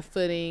 finding my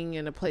footing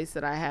in a place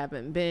that I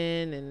haven't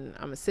been. And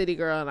I'm a city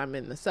girl and I'm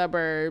in the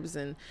suburbs,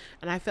 and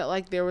I felt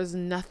like there was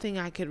nothing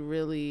I could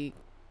really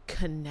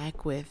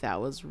connect with that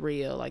was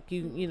real. Like,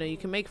 you know, you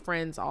can make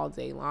friends all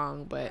day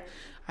long, but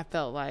I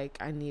felt like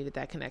I needed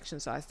that connection.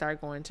 So I started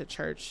going to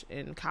church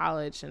in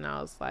college, and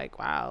I was like,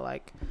 wow,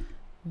 like,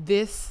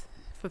 this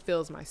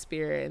fulfills my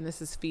spirit and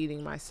this is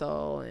feeding my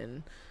soul.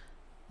 And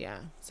yeah.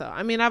 So,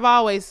 I mean, I've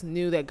always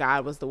knew that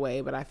God was the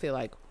way, but I feel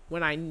like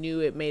when I knew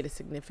it made a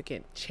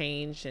significant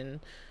change and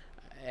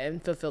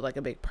fulfilled, like,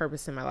 a big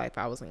purpose in my life,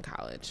 I was in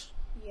college.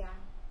 Yeah.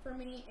 For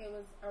me, it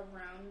was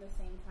around the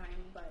same time,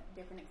 but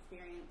different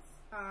experience.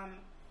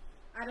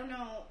 I don't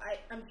know.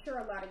 I'm sure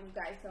a lot of you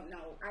guys don't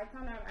know. I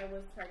found out I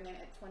was pregnant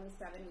at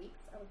 27 weeks.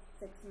 I was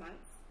 6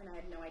 months, and I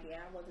had no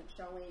idea. I wasn't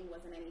showing,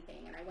 wasn't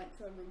anything. And I went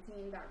to a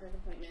routine doctor's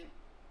appointment,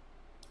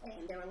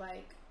 and they were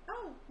like,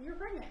 oh, you're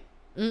pregnant.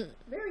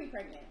 Very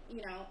pregnant,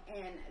 you know,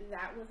 and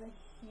that was a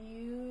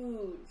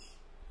huge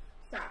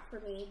shock for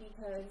me,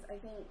 because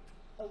I think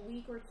a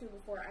week or two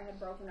before I had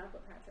broken up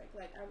with Patrick.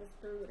 Like, I was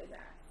through with his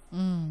ass.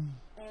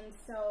 And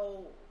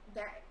so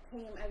that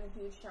came as a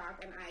huge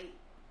shock, and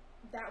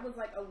that was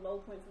like a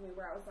low point for me,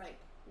 where I was like,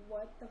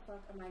 what the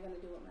fuck am I going to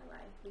do with my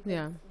life?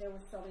 Because there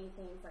were so many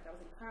things, like, I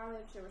was in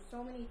college, there were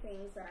so many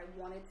things that I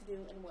wanted to do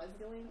and was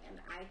doing, and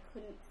I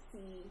couldn't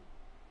see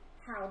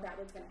how that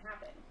was going to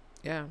happen.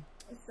 Yeah.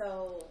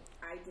 So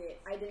I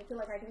didn't feel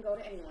like I could go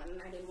to anyone, and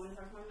I didn't want to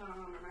talk to my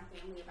mom or my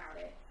family about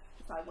it.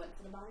 So I went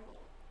to the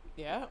Bible.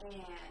 Yeah.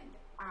 And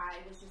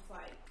I was just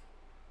like,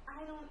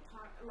 I don't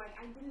talk, like,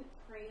 I didn't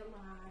pray a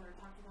lot or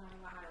talk to God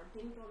a lot or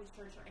didn't go to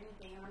church or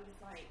anything. And I'm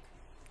just like,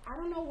 I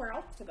don't know where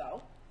else to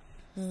go.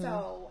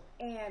 So,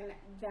 and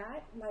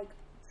that, like,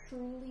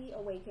 truly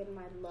awakened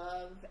my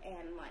love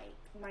and, like,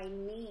 my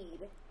need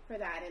for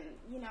that. And,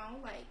 you know,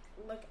 like,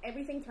 look,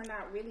 everything turned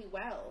out really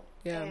well.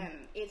 Yeah. And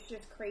it's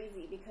just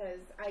crazy, because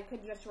I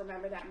could just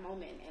remember that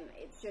moment, and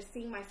it's just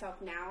seeing myself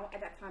now.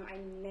 At that time, I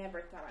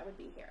never thought I would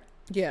be here.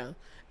 Yeah.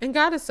 And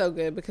God is so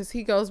good, because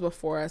he goes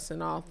before us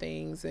in all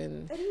things,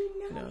 and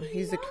you know,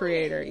 he's the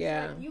creator.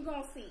 Yeah. Like, you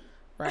gonna see.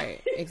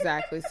 Right.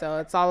 Exactly. So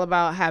it's all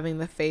about having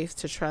the faith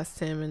to trust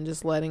him and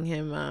just letting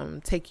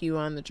him take you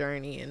on the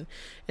journey, and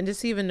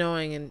just even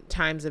knowing in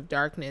times of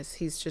darkness,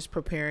 he's just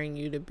preparing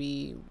you to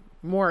be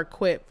more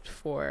equipped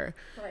for,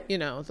 you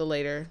know, the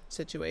later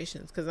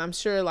situations. Because I'm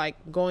sure, like,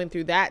 going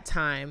through that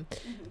time,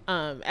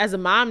 as a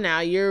mom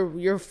now,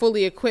 you're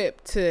fully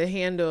equipped to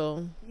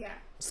handle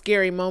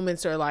scary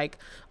moments or, like,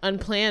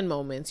 unplanned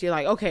moments. You're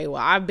like, okay,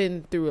 well, I've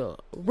been through a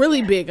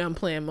really big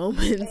unplanned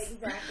moments.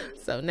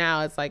 Exactly. So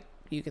now it's like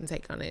you can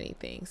take on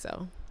anything.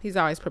 So he's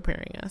always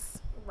preparing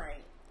us.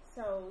 Right.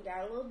 So we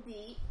got a little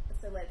deep.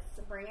 So let's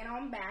bring it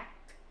on back.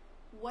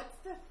 What's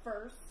the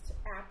first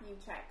app you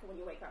check when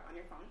you wake up on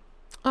your phone?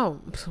 Oh,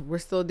 we're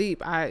still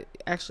deep. I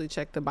actually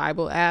check the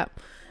Bible app.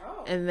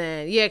 Oh. And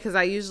then, yeah, because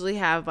I usually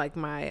have, like,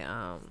 my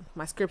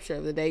my scripture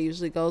of the day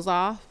usually goes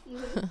off.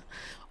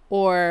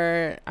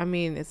 Or, I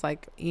mean, it's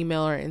like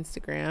email or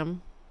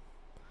Instagram,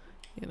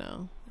 you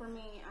know. For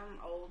me, I'm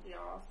old,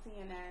 y'all.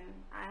 CNN.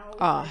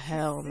 I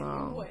hell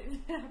no. What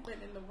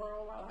happened in the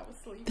world while I was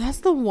sleeping. That's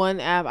the one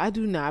app. I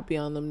do not be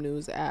on them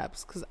news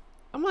apps, because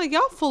I'm like,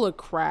 y'all full of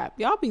crap.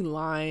 Y'all be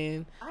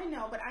lying. I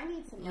know, but I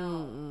need to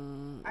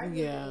know. I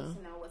really need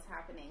to know what's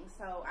happening.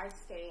 So I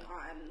stay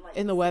on like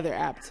in the weather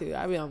app too.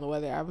 I be on the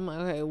weather app. I'm like,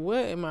 okay,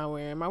 what am I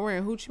wearing? Am I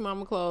wearing hoochie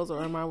mama clothes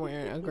or am I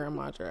wearing a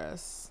grandma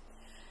dress?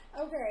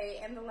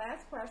 Okay, and the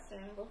last question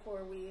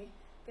before we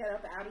get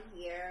up out of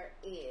here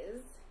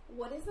is,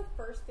 what is the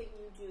first thing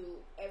you do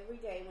every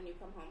day when you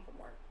come home from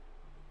work?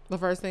 The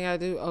first thing I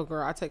do, oh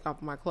girl, I take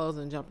off my clothes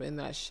and jump in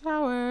that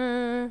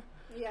shower.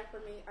 Yeah, for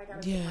me, I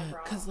gotta take my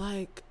bra off. Cause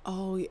like,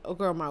 oh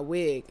girl, my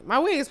wig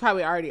is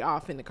probably already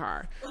off in the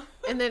car.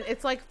 And then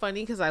it's like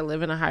funny because I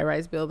live in a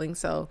high-rise building,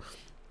 so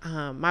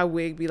my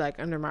wig be like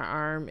under my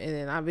arm, and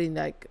then I'll be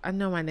like, I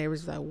know my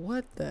neighbors be like,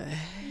 what the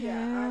hell?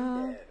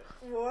 Yeah, I did.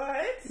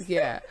 What?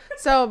 Yeah.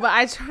 So, but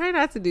I try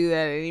not to do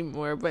that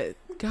anymore. But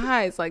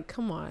guys, like,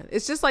 come on,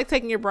 it's just like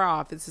taking your bra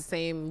off. It's the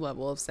same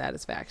level of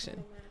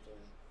satisfaction.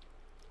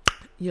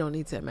 You don't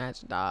need to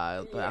imagine,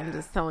 dog, but I'm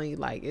just telling you,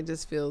 like, it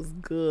just feels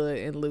good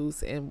and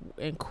loose and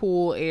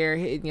cool air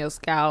hitting your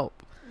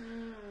scalp.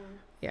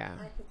 Yeah.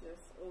 I could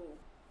just,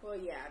 well,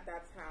 yeah,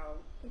 that's how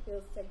it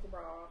feels to take the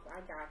bra off.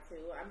 I got to.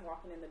 I'm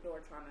walking in the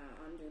door trying to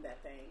undo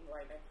that thing.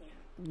 Like, I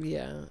can't.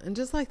 Yeah. And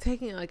just, like,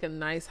 taking, like, a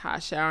nice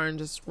hot shower and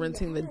just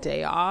rinsing the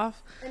day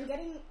off. And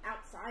getting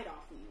outside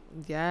off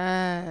you.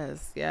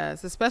 Yes.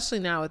 Yes. Especially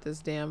now with this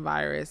damn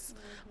virus.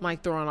 I'm,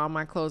 like, throwing all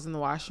my clothes in the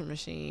washing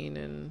machine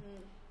and...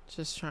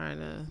 just trying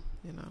to,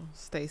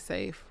 stay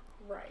safe.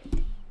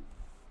 Right.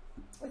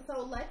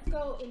 So let's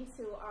go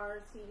into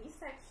our TV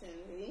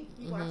section.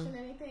 You watching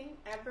anything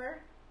ever?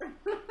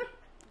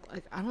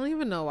 Like, I don't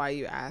even know why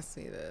you asked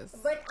me this.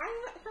 But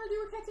I heard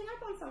you were catching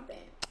up on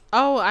something.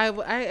 Oh,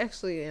 I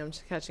actually am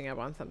catching up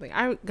on something.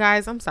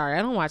 Guys, I'm sorry.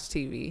 I don't watch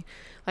TV.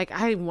 Like,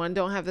 one,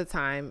 don't have the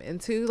time.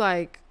 And two,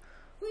 like...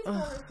 Please don't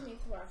urge me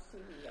to watch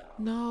TV, y'all.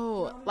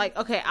 No. Like,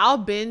 okay, I'll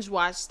binge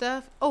watch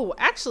stuff. Oh,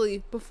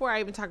 actually, before I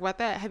even talk about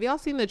that, have y'all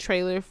seen the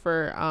trailer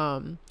for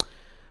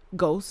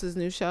Ghost's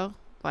new show?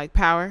 Like,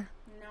 Power?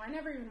 No, I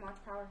never even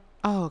watched Power.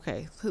 Oh,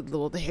 okay.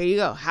 Well, here you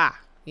go. Ha.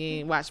 You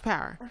ain't watch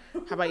Power.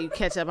 How about you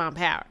catch up on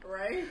Power?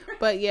 Right.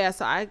 But yeah,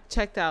 so I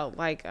checked out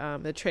like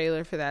the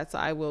trailer for that. So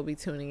I will be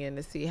tuning in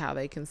to see how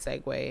they can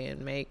segue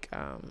and make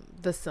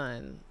the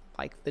son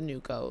like the new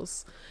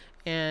Ghost.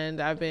 And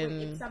I've been...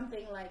 It's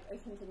something like a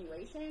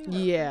continuation?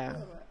 Yeah.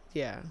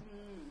 Yeah.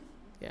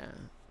 Yeah.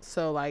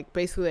 So like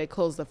basically they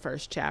closed the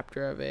first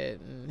chapter of it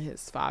and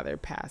his father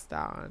passed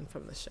on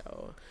from the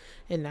show.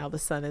 And now the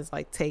son is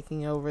like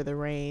taking over the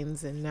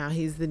reins and now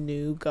he's the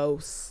new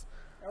Ghost.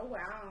 Oh,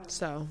 wow.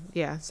 So,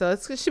 yeah. So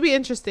it should be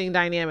interesting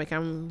dynamic.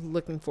 I'm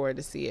looking forward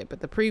to see it.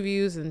 But the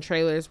previews and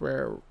trailers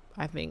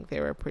I think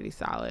they were pretty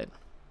solid.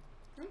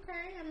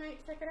 Okay. I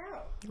might check it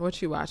out.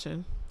 What you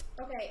watching?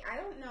 Okay. I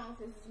don't know if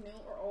this is new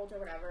or old or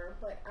whatever,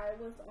 but I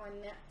was on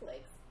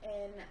Netflix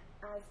and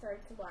I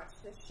started to watch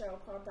this show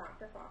called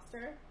Dr.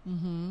 Foster.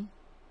 Mm-hmm.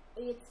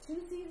 It's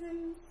 2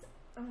 seasons,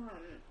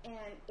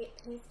 and it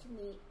pissed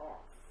me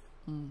off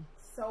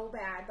so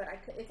bad, but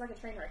it's like a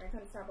train wreck. I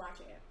couldn't stop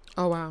watching it.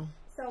 Oh, wow.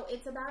 So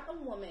it's about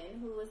a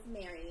woman who is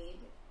married,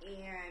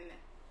 and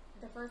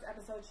the first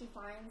episode she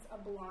finds a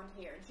blonde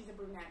hair, and she's a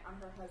brunette, on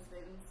her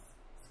husband's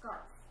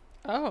scarf.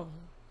 Oh.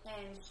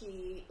 And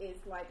she is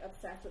like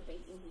obsessed with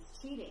thinking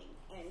he's cheating,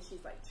 and she's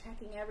like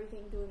checking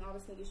everything, doing all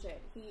this sneaky shit.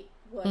 He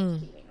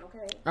was cheating,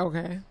 okay?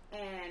 Okay.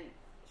 And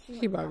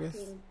she was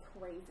fucking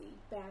crazy,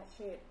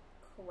 batshit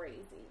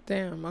crazy.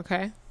 Damn.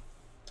 Okay.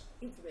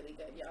 It's really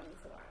good. Y'all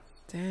need to watch.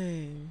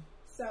 Dang.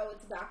 So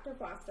it's Dr.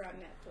 Foster on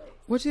Netflix.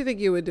 What do you think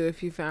you would do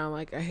if you found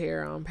like a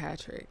hair on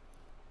Patrick?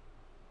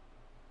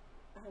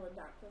 I would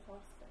Dr.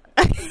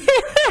 Foster.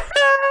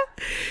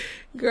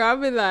 Girl, I'll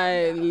be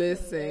like,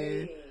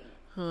 listen,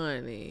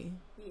 honey.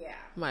 Yeah.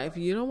 If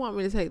you don't want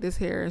me to take this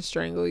hair and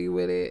strangle you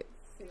with it,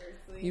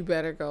 seriously, you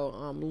better go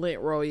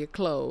lint roll your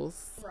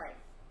clothes. Right.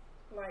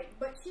 Like,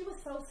 but she was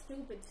so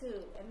stupid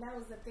too, and that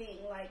was the thing.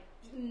 Like,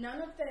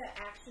 none of the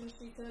action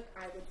she took,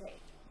 I would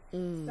take.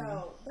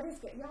 So, but it's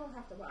good. Y'all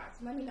have to watch.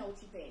 Let me know what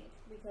you think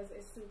because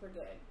it's super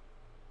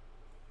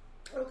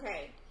good.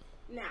 Okay,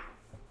 now,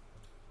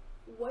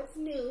 what's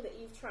new that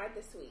you've tried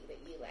this week that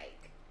you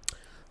like?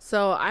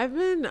 So I've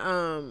been,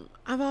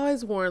 I've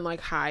always worn like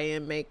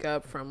high-end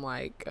makeup from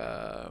like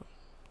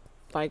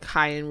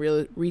high-end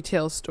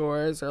retail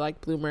stores or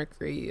like Blue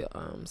Mercury,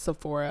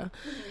 Sephora.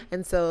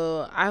 And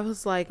so I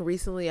was like,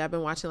 recently I've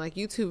been watching like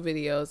YouTube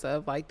videos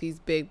of like these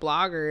big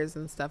bloggers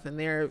and stuff. And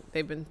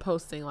they've been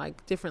posting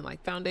like different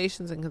like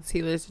foundations and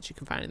concealers that you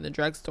can find in the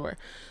drugstore.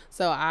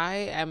 So I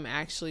am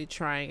actually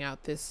trying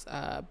out this,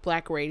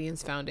 Black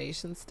Radiance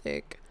foundation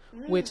stick,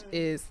 which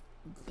is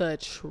the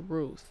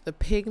truth. The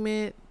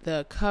pigment,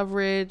 the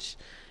coverage,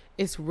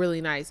 it's really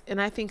nice. And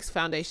I think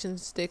foundation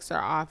sticks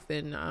are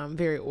often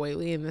very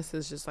oily, and this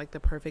is just like the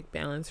perfect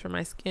balance for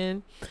my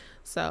skin.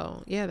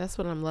 So yeah, that's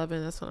what I'm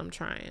loving. That's what I'm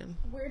trying.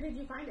 Where did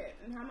you find it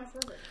and how much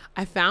was it?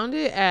 I found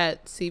it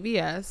at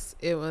CVS.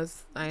 It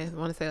was, I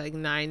want to say like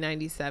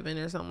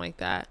 $9.97 or something like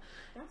that.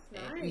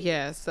 That's nice.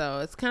 Yeah, so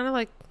it's kind of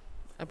like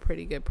a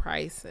pretty good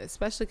price,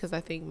 especially because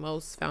I think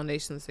most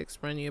foundation sticks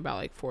run you about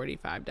like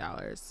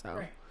 $45. So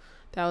right.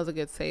 that was a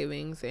good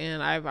savings,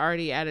 and I've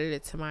already added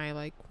it to my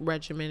like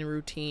regimen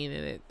routine,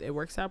 and it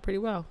works out pretty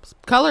well.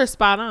 Color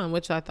spot on,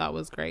 which I thought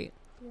was great.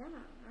 Yeah,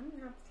 I'm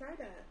gonna have to try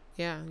that.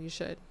 Yeah, you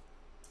should.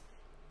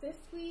 This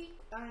week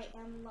I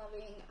am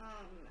loving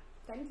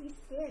Fenty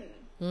Skin.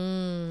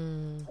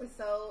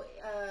 So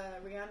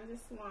Rihanna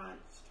just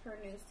launched her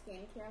new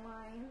skincare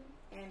line,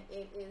 and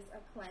it is a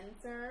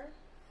cleanser,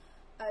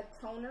 a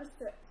toner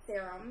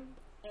serum,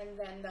 and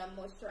then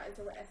the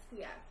moisturizer with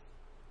SPF.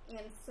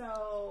 And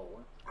so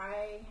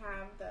I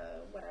have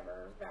the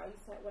whatever value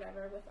set,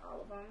 whatever, with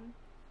all of them,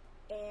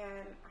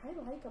 and I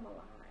like them a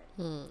lot.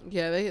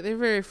 Yeah, they're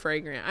very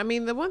fragrant. I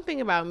mean, the one thing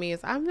about me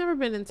is I've never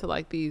been into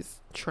like these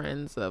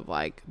trends of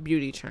like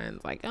beauty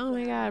trends. Like, oh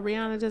my God,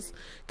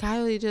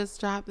 Kylie just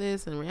dropped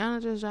this and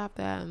Rihanna just dropped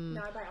that. And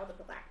no, I buy all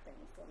the black things,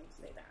 let me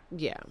say that.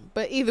 Yeah,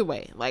 but either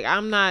way, like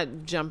I'm not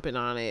jumping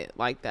on it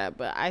like that.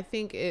 But I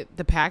think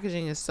the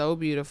packaging is so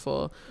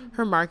beautiful. Mm-hmm.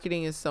 Her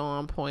marketing is so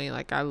on point.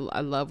 Like I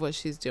love what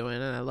she's doing,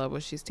 and I love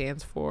what she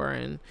stands for,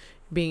 and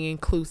being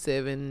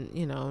inclusive and,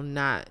 you know,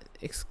 not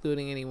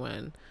excluding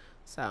anyone.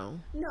 So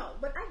no,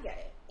 but I get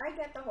it. I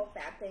get the whole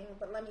fat thing,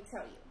 but let me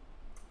tell you,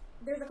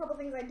 there's a couple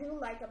things I do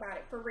like about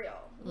it, for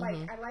real. Mm-hmm.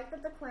 Like, I like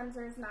that the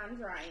cleanser is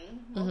non-drying.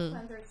 Most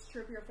cleansers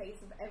strip your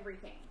face of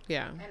everything.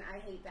 Yeah. And I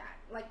hate that.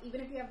 Like, even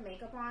if you have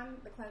makeup on,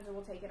 the cleanser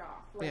will take it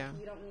off. Like,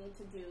 you don't need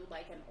to do,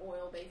 like, an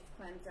oil-based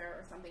cleanser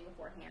or something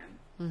beforehand.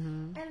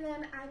 Mm-hmm. And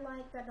then I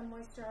like that the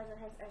moisturizer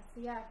has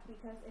SPF,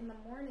 because in the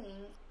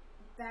morning,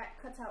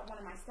 that cuts out one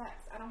of my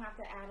steps. I don't have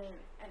to add in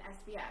an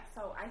SPF.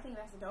 So I think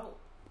that's dope.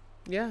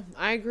 Yeah,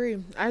 I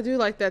agree. I do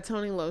like that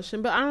toning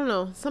lotion, but I don't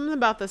know. Something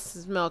about the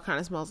smell kind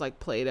of smells like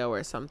Play-Doh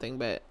or something,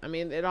 but I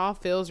mean, it all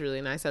feels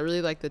really nice. I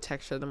really like the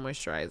texture of the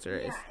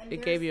moisturizer. Yeah,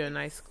 it gave you a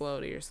nice glow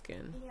to your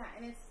skin. Yeah,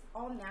 and it's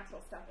all natural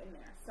stuff in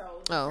there.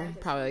 So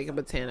probably like a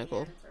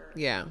botanical.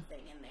 Yeah.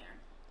 In there.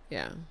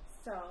 Yeah.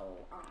 So,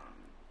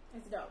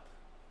 it's dope.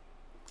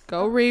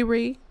 Go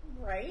Riri.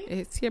 Right?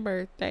 It's your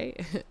birthday.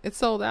 It's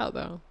sold out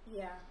though.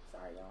 Yeah,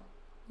 sorry y'all.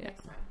 Yeah.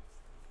 Next time.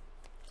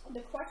 The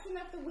question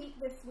of the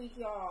week this week,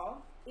 y'all,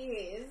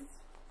 is: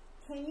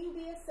 can you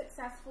be a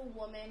successful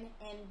woman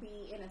and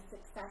be in a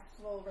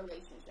successful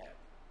relationship?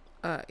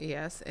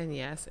 Yes, and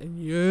yes,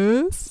 and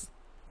yes.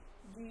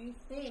 Do you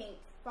think,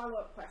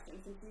 follow-up question,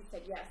 since you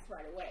said yes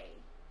right away,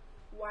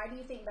 why do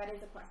you think that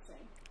is a question?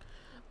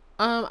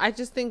 I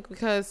just think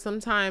because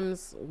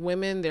sometimes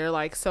women, they're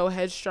like so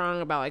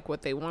headstrong about like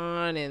what they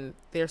want, and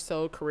they're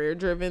so career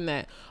driven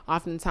that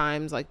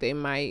oftentimes like they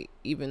might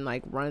even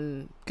like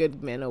run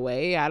good men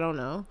away. I don't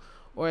know.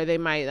 Or they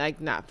might like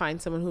not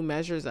find someone who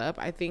measures up.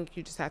 I think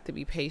you just have to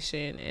be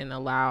patient and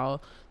allow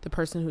the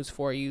person who's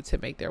for you to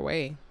make their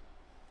way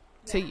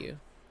to you.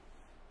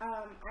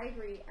 I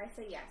agree. I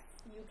say yes.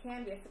 You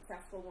can be a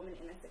successful woman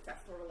in a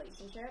successful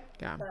relationship.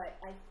 Yeah. But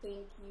I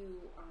think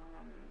you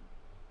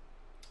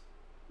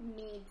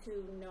need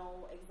to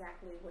know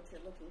exactly what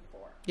you're looking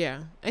for.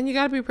 Yeah. And you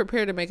got to be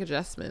prepared to make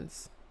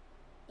adjustments.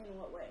 In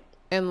what way?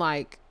 And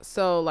like,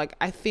 so like,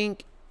 I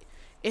think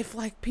if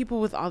like people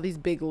with all these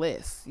big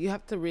lists, you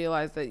have to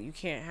realize that you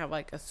can't have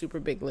like a super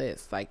big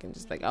list, like, and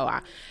just like,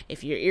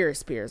 if your ear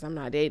is pierced, I'm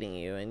not dating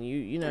you. And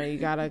you know, you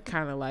got to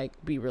kind of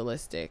like be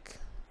realistic.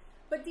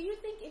 But do you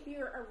think if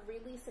you're a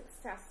really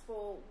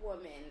successful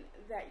woman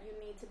that you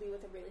need to be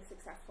with a really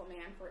successful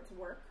man for it to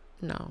work?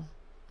 No.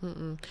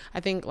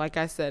 I think, like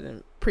I said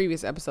in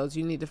previous episodes,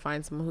 you need to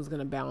find someone who's going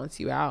to balance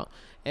you out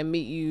and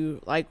meet you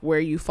like where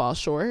you fall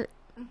short.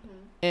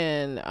 Mm-hmm.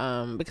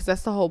 And because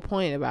that's the whole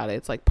point about it.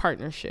 It's like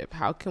partnership.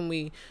 How can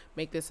we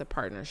make this a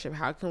partnership?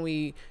 How can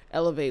we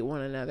elevate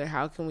one another?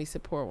 How can we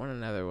support one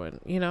another?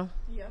 You know?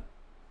 Yeah,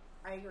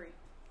 I agree.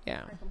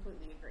 Yeah, I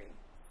completely agree.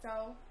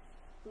 So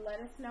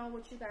let us know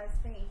what you guys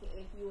think.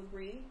 If you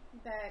agree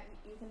that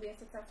you can be a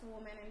successful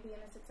woman and be in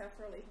a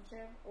successful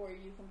relationship, or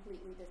you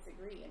completely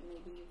disagree and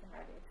maybe you've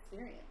had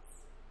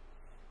experience.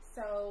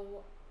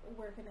 So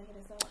where can they hit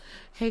us up?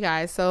 Hey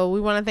guys, so we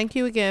want to thank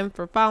you again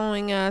for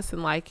following us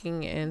and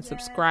liking and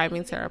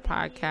subscribing to our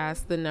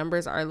podcast. The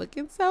numbers are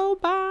looking so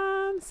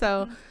bomb.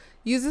 So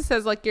use this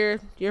as like your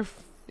I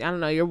don't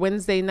know, your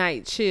Wednesday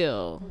night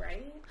chill.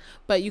 Right.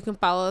 But you can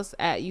follow us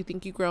at You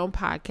Think You Grown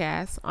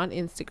Podcast on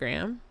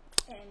Instagram.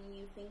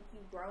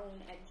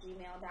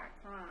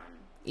 Grown@gmail.com.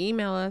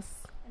 Email us.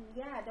 And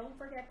yeah, don't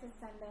forget to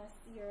send us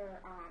your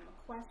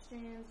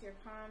questions, your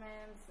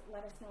comments.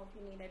 Let us know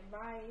if you need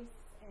advice,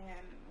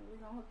 and we're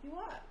gonna hook you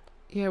up.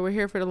 Yeah, we're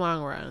here for the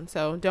long run.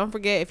 So don't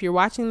forget, if you're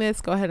watching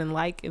this, go ahead and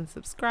like and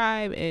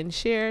subscribe and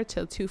share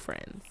to 2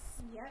 friends.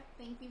 Yep.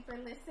 Thank you for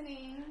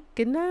listening.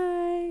 Good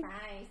night.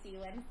 Bye. See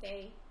you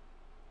Wednesday.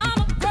 I'm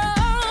a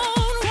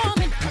grown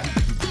woman.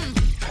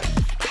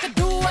 I can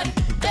do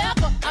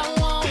whatever I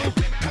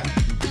want.